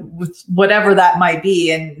 With whatever that might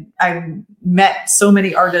be. And I've met so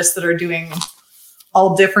many artists that are doing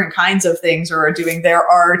all different kinds of things or are doing their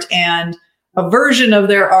art and a version of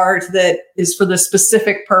their art that is for the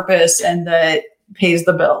specific purpose and that pays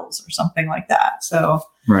the bills or something like that. So,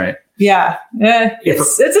 right. Yeah.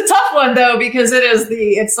 It's a tough one though, because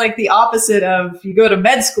it's like the opposite of you go to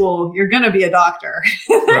med school, you're going to be a doctor.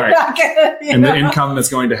 Right. The income is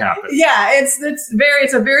going to happen. Yeah. It's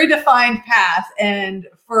a very defined path. And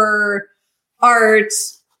for art,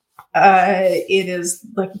 it is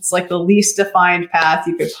it's like the least defined path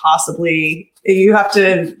you could possibly, you have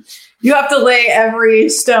to lay every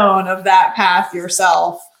stone of that path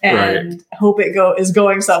yourself and hope it is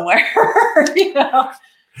going somewhere,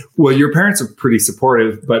 Well, your parents are pretty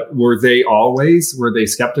supportive, but were they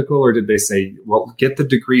skeptical, or did they say, well, get the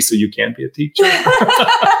degree so you can be a teacher?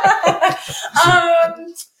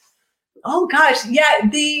 Oh gosh. Yeah.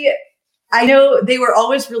 I know they were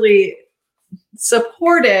always really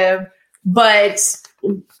supportive, but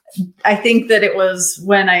I think that it was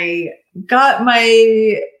when I got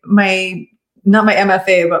my not my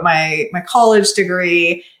MFA, but my college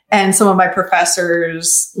degree. And some of my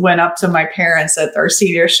professors went up to my parents at our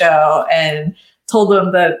senior show and told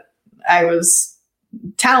them that I was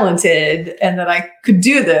talented and that I could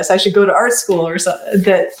do this. I should go to art school or something.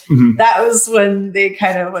 That was when they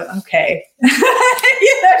kind of went, okay,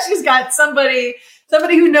 she's got somebody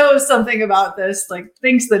who knows something about this, like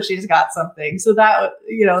thinks that she's got something. So that was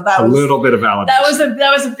a little bit of validation.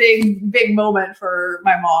 That was a big moment for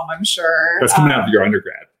my mom, I'm sure. That's coming out of your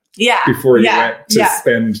undergrad. Yeah. Before you went to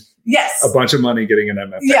spend a bunch of money getting an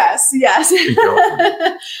MFA. Yes.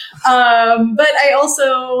 But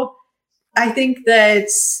I think that,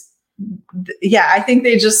 I think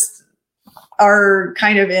they just are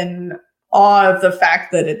kind of in awe of the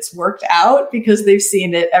fact that it's worked out because they've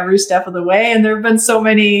seen it every step of the way. And there have been so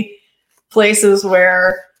many places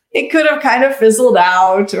where it could have kind of fizzled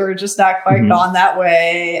out or just not quite gone that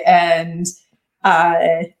way. And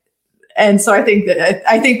so I think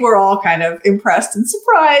we're all kind of impressed and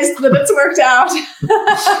surprised that it's worked out.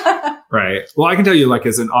 Right. Well, I can tell you, like,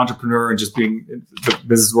 as an entrepreneur and just being in the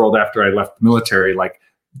business world after I left the military, like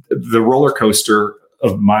the roller coaster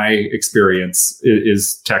of my experience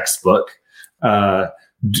is textbook.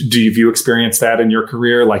 Do you experience that in your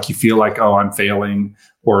career? Like you feel like, oh, I'm failing,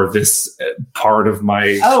 or this part of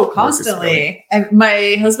my constantly. And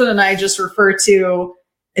my husband and I just refer to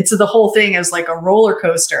the whole thing as like a roller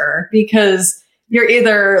coaster, because you're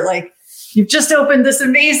either like, you've just opened this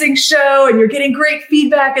amazing show and you're getting great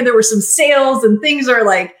feedback and there were some sales and things are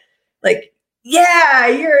like, yeah,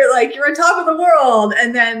 you're on top of the world.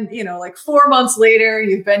 And then, like 4 months later,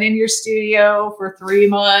 you've been in your studio for 3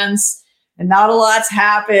 months and not a lot's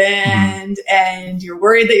happened. And you're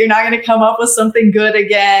worried that you're not going to come up with something good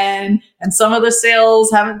again. And some of the sales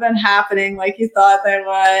haven't been happening like you thought they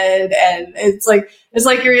would. And it's like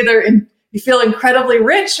you're either you feel incredibly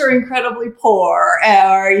rich or incredibly poor,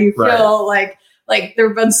 or you feel like there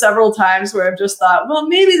have been several times where I've just thought, well,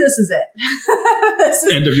 maybe this is it. This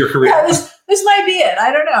is end of your career. Yeah, this might be it.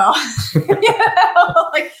 I don't know.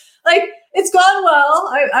 like it's gone well.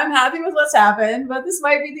 I'm happy with what's happened, but this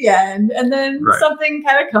might be the end. And then something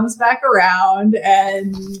kind of comes back around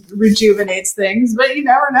and rejuvenates things, but you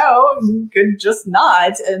never know. You could just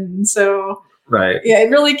not. And so, it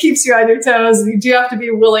really keeps you on your toes. You do have to be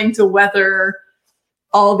willing to weather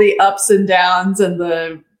all the ups and downs and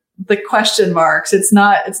the question marks. It's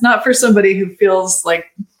not for somebody who feels like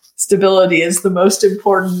stability is the most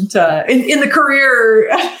important in the career.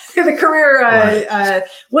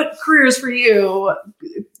 What careers for you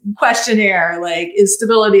questionnaire? Like, is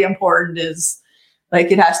stability important? Is like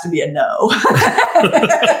it has to be a no.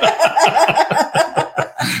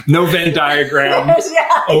 No Venn diagram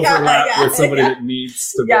overlap with somebody that needs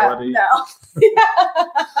stability.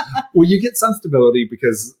 Well, you get some stability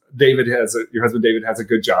because your husband David has a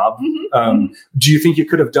good job. Do you think you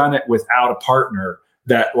could have done it without a partner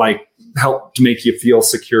that like helped to make you feel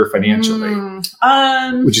secure financially?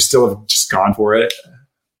 Would you still have just gone for it?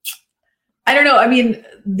 I don't know. I mean,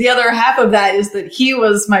 the other half of that is that he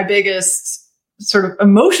was my biggest sort of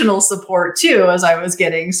emotional support too, as I was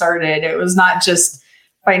getting started. It was not just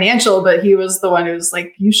financial, but he was the one who was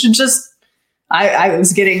like, you should just, I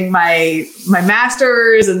was getting my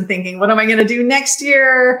master's and thinking, what am I going to do next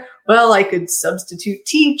year? Well, I could substitute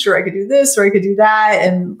teach, or I could do this, or I could do that.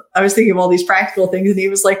 And I was thinking of all these practical things. And he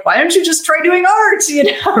was like, why don't you just try doing art? Try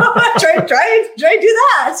do that,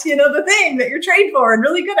 the thing that you're trained for and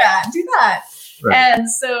really good at, do that. Right. And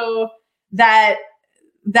so that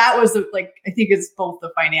was like, I think it's both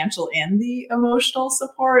the financial and the emotional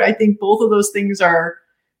support. I think both of those things are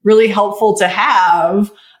really helpful to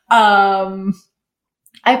have. I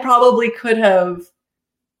probably could have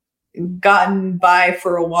gotten by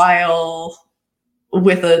for a while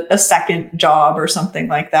with a second job or something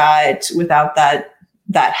like that without that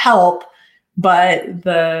help. But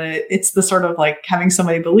it's the sort of like having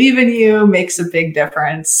somebody believe in you makes a big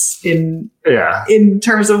difference in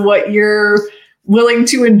terms of what you're willing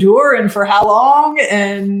to endure and for how long,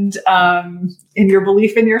 and in your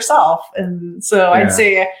belief in yourself. And so I'd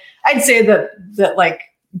say that like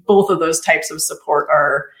both of those types of support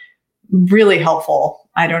are really helpful.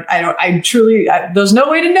 There's no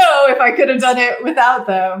way to know if I could have done it without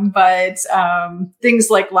them, but things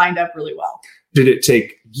like lined up really well. Did it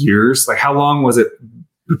take years? Like how long was it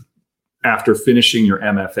after finishing your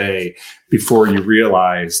MFA before you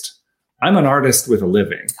realized I'm an artist with a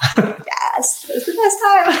living? Yes, it was the best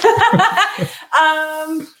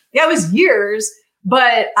time. It was years,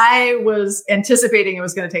 but I was anticipating it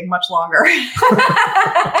was going to take much longer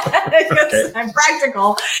because I'm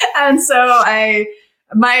practical. And so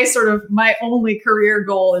my only career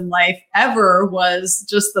goal in life ever was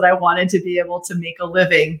just that I wanted to be able to make a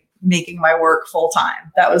living making my work full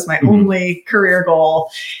time. That was my only career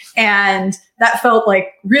goal. And that felt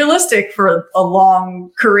like realistic for a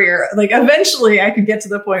long career. Like eventually I could get to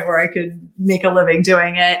the point where I could make a living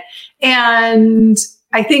doing it. And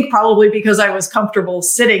I think probably because I was comfortable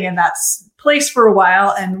sitting in that place for a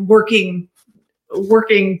while and working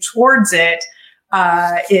towards it,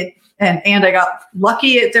 and I got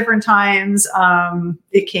lucky at different times.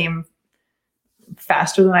 It came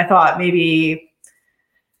faster than I thought. Maybe,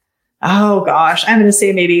 oh gosh, I'm going to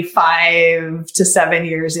say maybe 5 to 7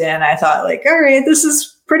 years in, I thought like, all right, this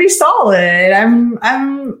is pretty solid. I'm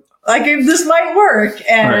like, this might work.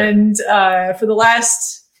 And for the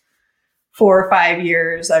last 4 or 5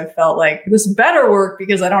 years, I've felt like this better work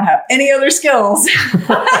because I don't have any other skills.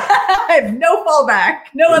 I have no fallback,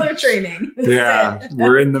 no other training.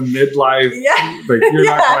 We're in the midlife. Yeah. Like you're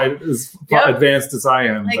not quite as advanced as I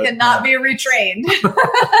am. I cannot be retrained. So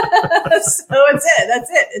that's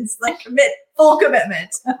it. It's like full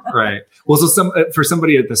commitment. Right. Well, so for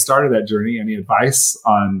somebody at the start of that journey, any advice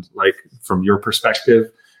on like from your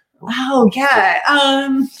perspective? Oh yeah.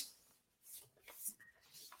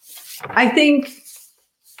 I think,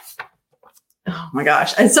 oh my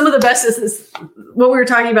gosh. And some of the best is what we were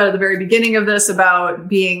talking about at the very beginning of this about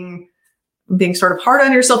being sort of hard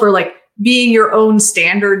on yourself, or like being your own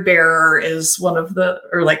standard bearer is one of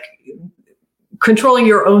or like controlling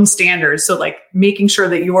your own standards. So like making sure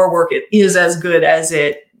that your work is as good as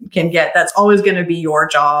it can get. That's always going to be your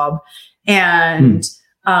job. And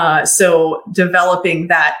so developing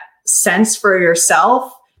that sense for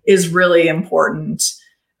yourself is really important.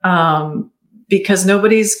 Because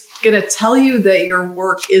nobody's going to tell you that your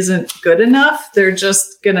work isn't good enough. They're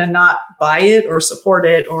just going to not buy it or support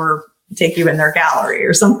it or take you in their gallery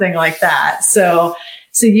or something like that. So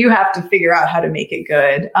you have to figure out how to make it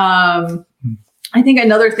good. I think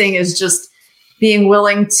another thing is just being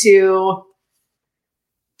willing to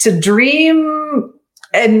dream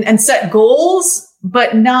and set goals,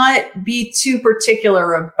 but not be too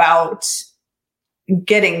particular about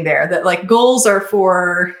getting there. That like goals are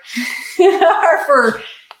for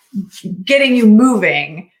getting you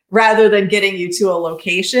moving rather than getting you to a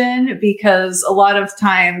location, because a lot of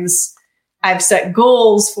times I've set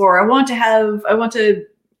goals for I want to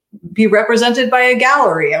be represented by a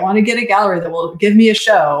gallery. I want to get a gallery that will give me a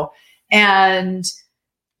show. And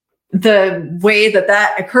the way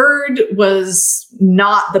that occurred was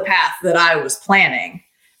not the path that I was planning.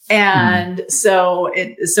 And so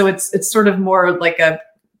it's sort of more like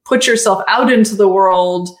put yourself out into the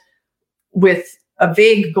world with a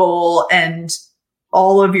vague goal and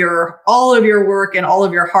all of your work and all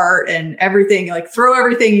of your heart and everything, like throw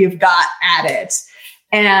everything you've got at it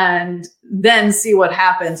and then see what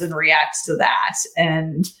happens and react to that.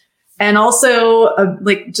 And also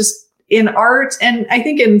like just in art, and I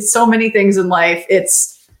think in so many things in life,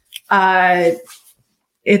 it's a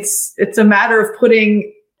matter of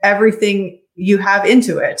putting everything you have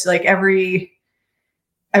into it, like every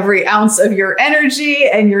ounce of your energy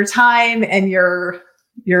and your time and your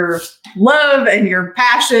love and your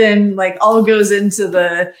passion, like all goes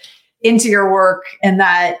into your work, and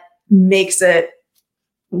that makes it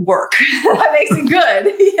work. That makes it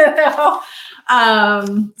good,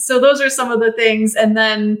 so those are some of the things. And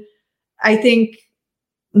then I think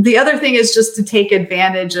the other thing is just to take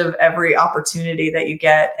advantage of every opportunity that you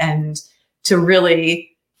get and to really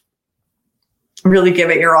give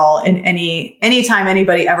it your all. And anytime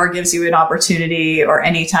anybody ever gives you an opportunity, or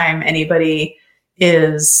anytime anybody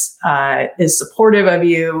is supportive of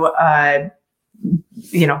you,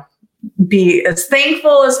 be as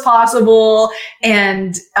thankful as possible.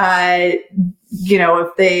 And,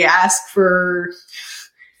 if they ask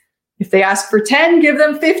for 10, give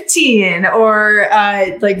them 15, or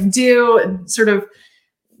do sort of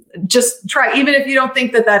just try, even if you don't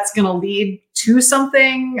think that that's going to lead to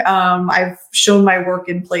something. I've shown my work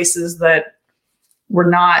in places that were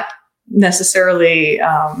not necessarily,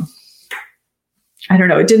 I don't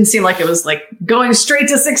know. It didn't seem like it was like going straight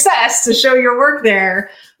to success to show your work there,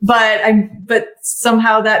 but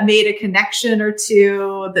somehow that made a connection or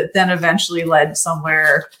two that then eventually led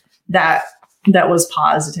somewhere that was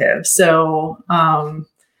positive. So,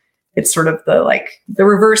 it's sort of the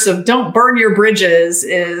reverse of don't burn your bridges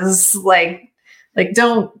is like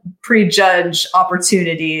don't prejudge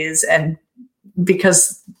opportunities, and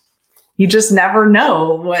because you just never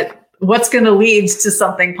know what's going to lead to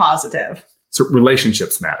something positive. So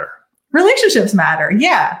relationships matter. Relationships matter.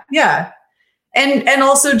 Yeah. Yeah. And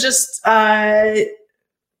also just,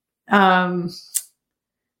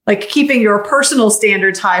 like keeping your personal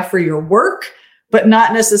standards high for your work, but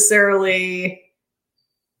not necessarily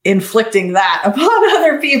inflicting that upon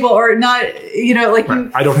other people, or not, like right.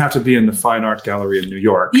 I don't have to be in the Fine Art Gallery in New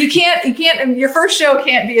York. You can't, your first show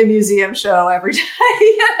can't be a museum show every time.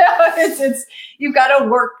 It's you've got to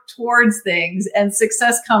work towards things, and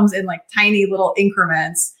success comes in like tiny little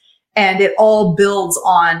increments, and it all builds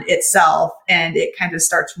on itself, and it kind of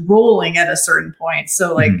starts rolling at a certain point.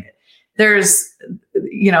 So like there's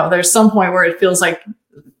some point where it feels like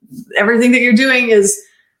everything that you're doing is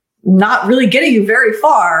not really getting you very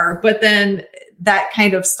far, but then that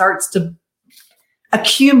kind of starts to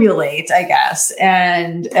accumulate, I guess,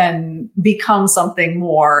 and become something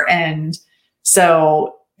more. And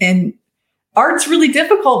art's really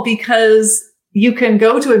difficult because you can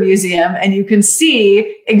go to a museum and you can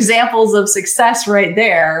see examples of success right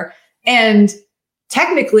there. And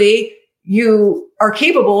technically you are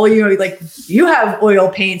capable, like you have oil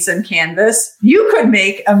paints and canvas, you could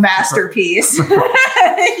make a masterpiece,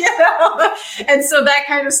 And so that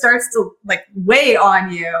kind of starts to like weigh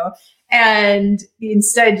on you. And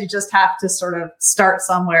instead you just have to sort of start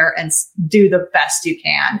somewhere and do the best you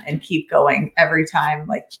can and keep going every time,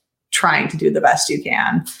 like trying to do the best you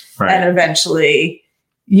can. Right. And eventually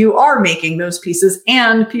you are making those pieces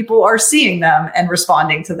and people are seeing them and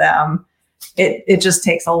responding to them. It just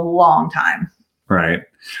takes a long time. Right.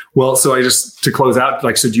 Well, so to close out,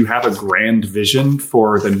 so do you have a grand vision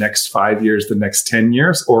for the next 5 years, the next 10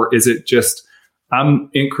 years, or is it just I'm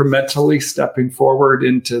incrementally stepping forward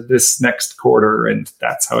into this next quarter and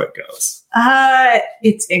that's how it goes?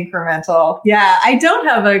 It's incremental. Yeah. I don't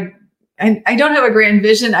have a grand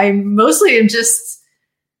vision. I mostly am just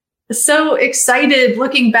so excited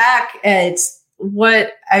looking back at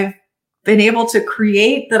what I've been able to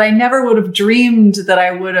create that I never would have dreamed that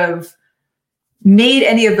I would have made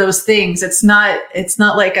any of those things. It's not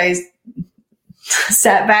like I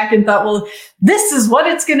sat back and thought, well, this is what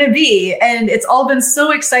it's going to be. And it's all been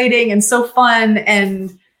so exciting and so fun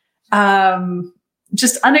and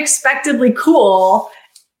just unexpectedly cool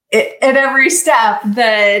at every step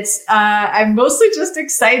that I'm mostly just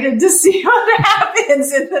excited to see what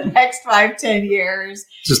happens in the next 5-10 years.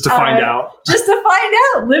 Just to find out. Just to find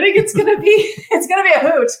out. Living, it's gonna be a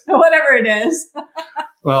hoot, whatever it is.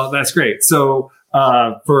 Well, that's great. So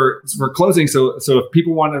for closing, so if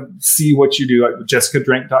people want to see what you do,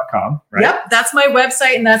 jessicadrank.com, right? Yep, that's my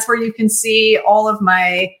website, and that's where you can see all of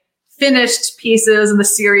my finished pieces in the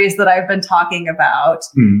series that I've been talking about.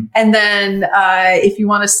 And then if you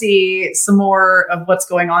want to see some more of what's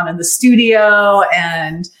going on in the studio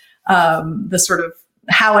and the sort of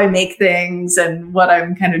how I make things and what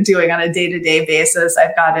I'm kind of doing on a day-to-day basis,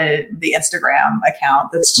 I've got the Instagram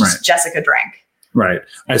account that's just Jessica Drank. Right.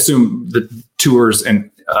 I assume the tours and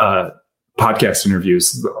podcast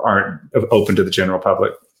interviews aren't open to the general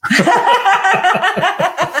public.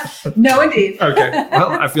 No, indeed. Okay.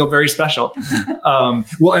 Well, I feel very special.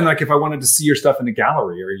 Well, and if I wanted to see your stuff in a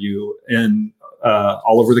gallery, are you in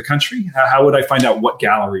all over the country? How would I find out what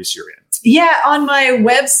galleries you're in? Yeah, on my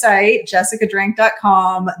website,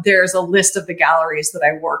 jessicadrank.com, there's a list of the galleries that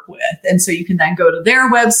I work with. And so you can then go to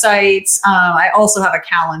their websites. I also have a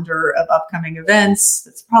calendar of upcoming events.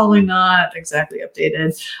 That's probably not exactly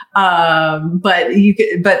updated. But you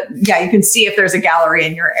can see if there's a gallery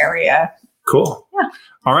in your area. Cool. Yeah.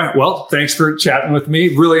 All right. Well, thanks for chatting with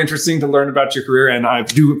me. Really interesting to learn about your career. And I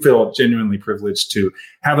do feel genuinely privileged to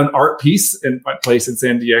have an art piece in my place in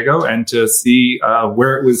San Diego and to see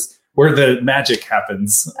where the magic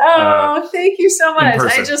happens. Oh, thank you so much.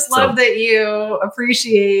 I just love that you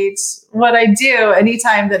appreciate what I do.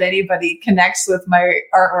 Anytime that anybody connects with my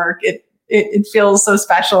artwork, it feels so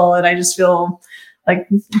special. And I just feel like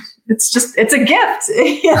it's a gift.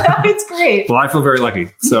 It's great. Well, I feel very lucky.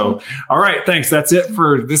 So, all right. Thanks. That's it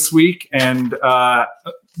for this week. And kind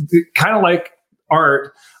of like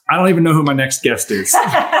art, I don't even know who my next guest is.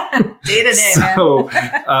 Day to day, so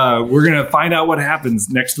we're going to find out what happens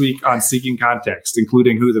next week on Seeking Context,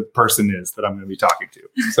 including who the person is that I'm going to be talking to.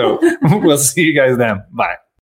 So we'll see you guys then. Bye.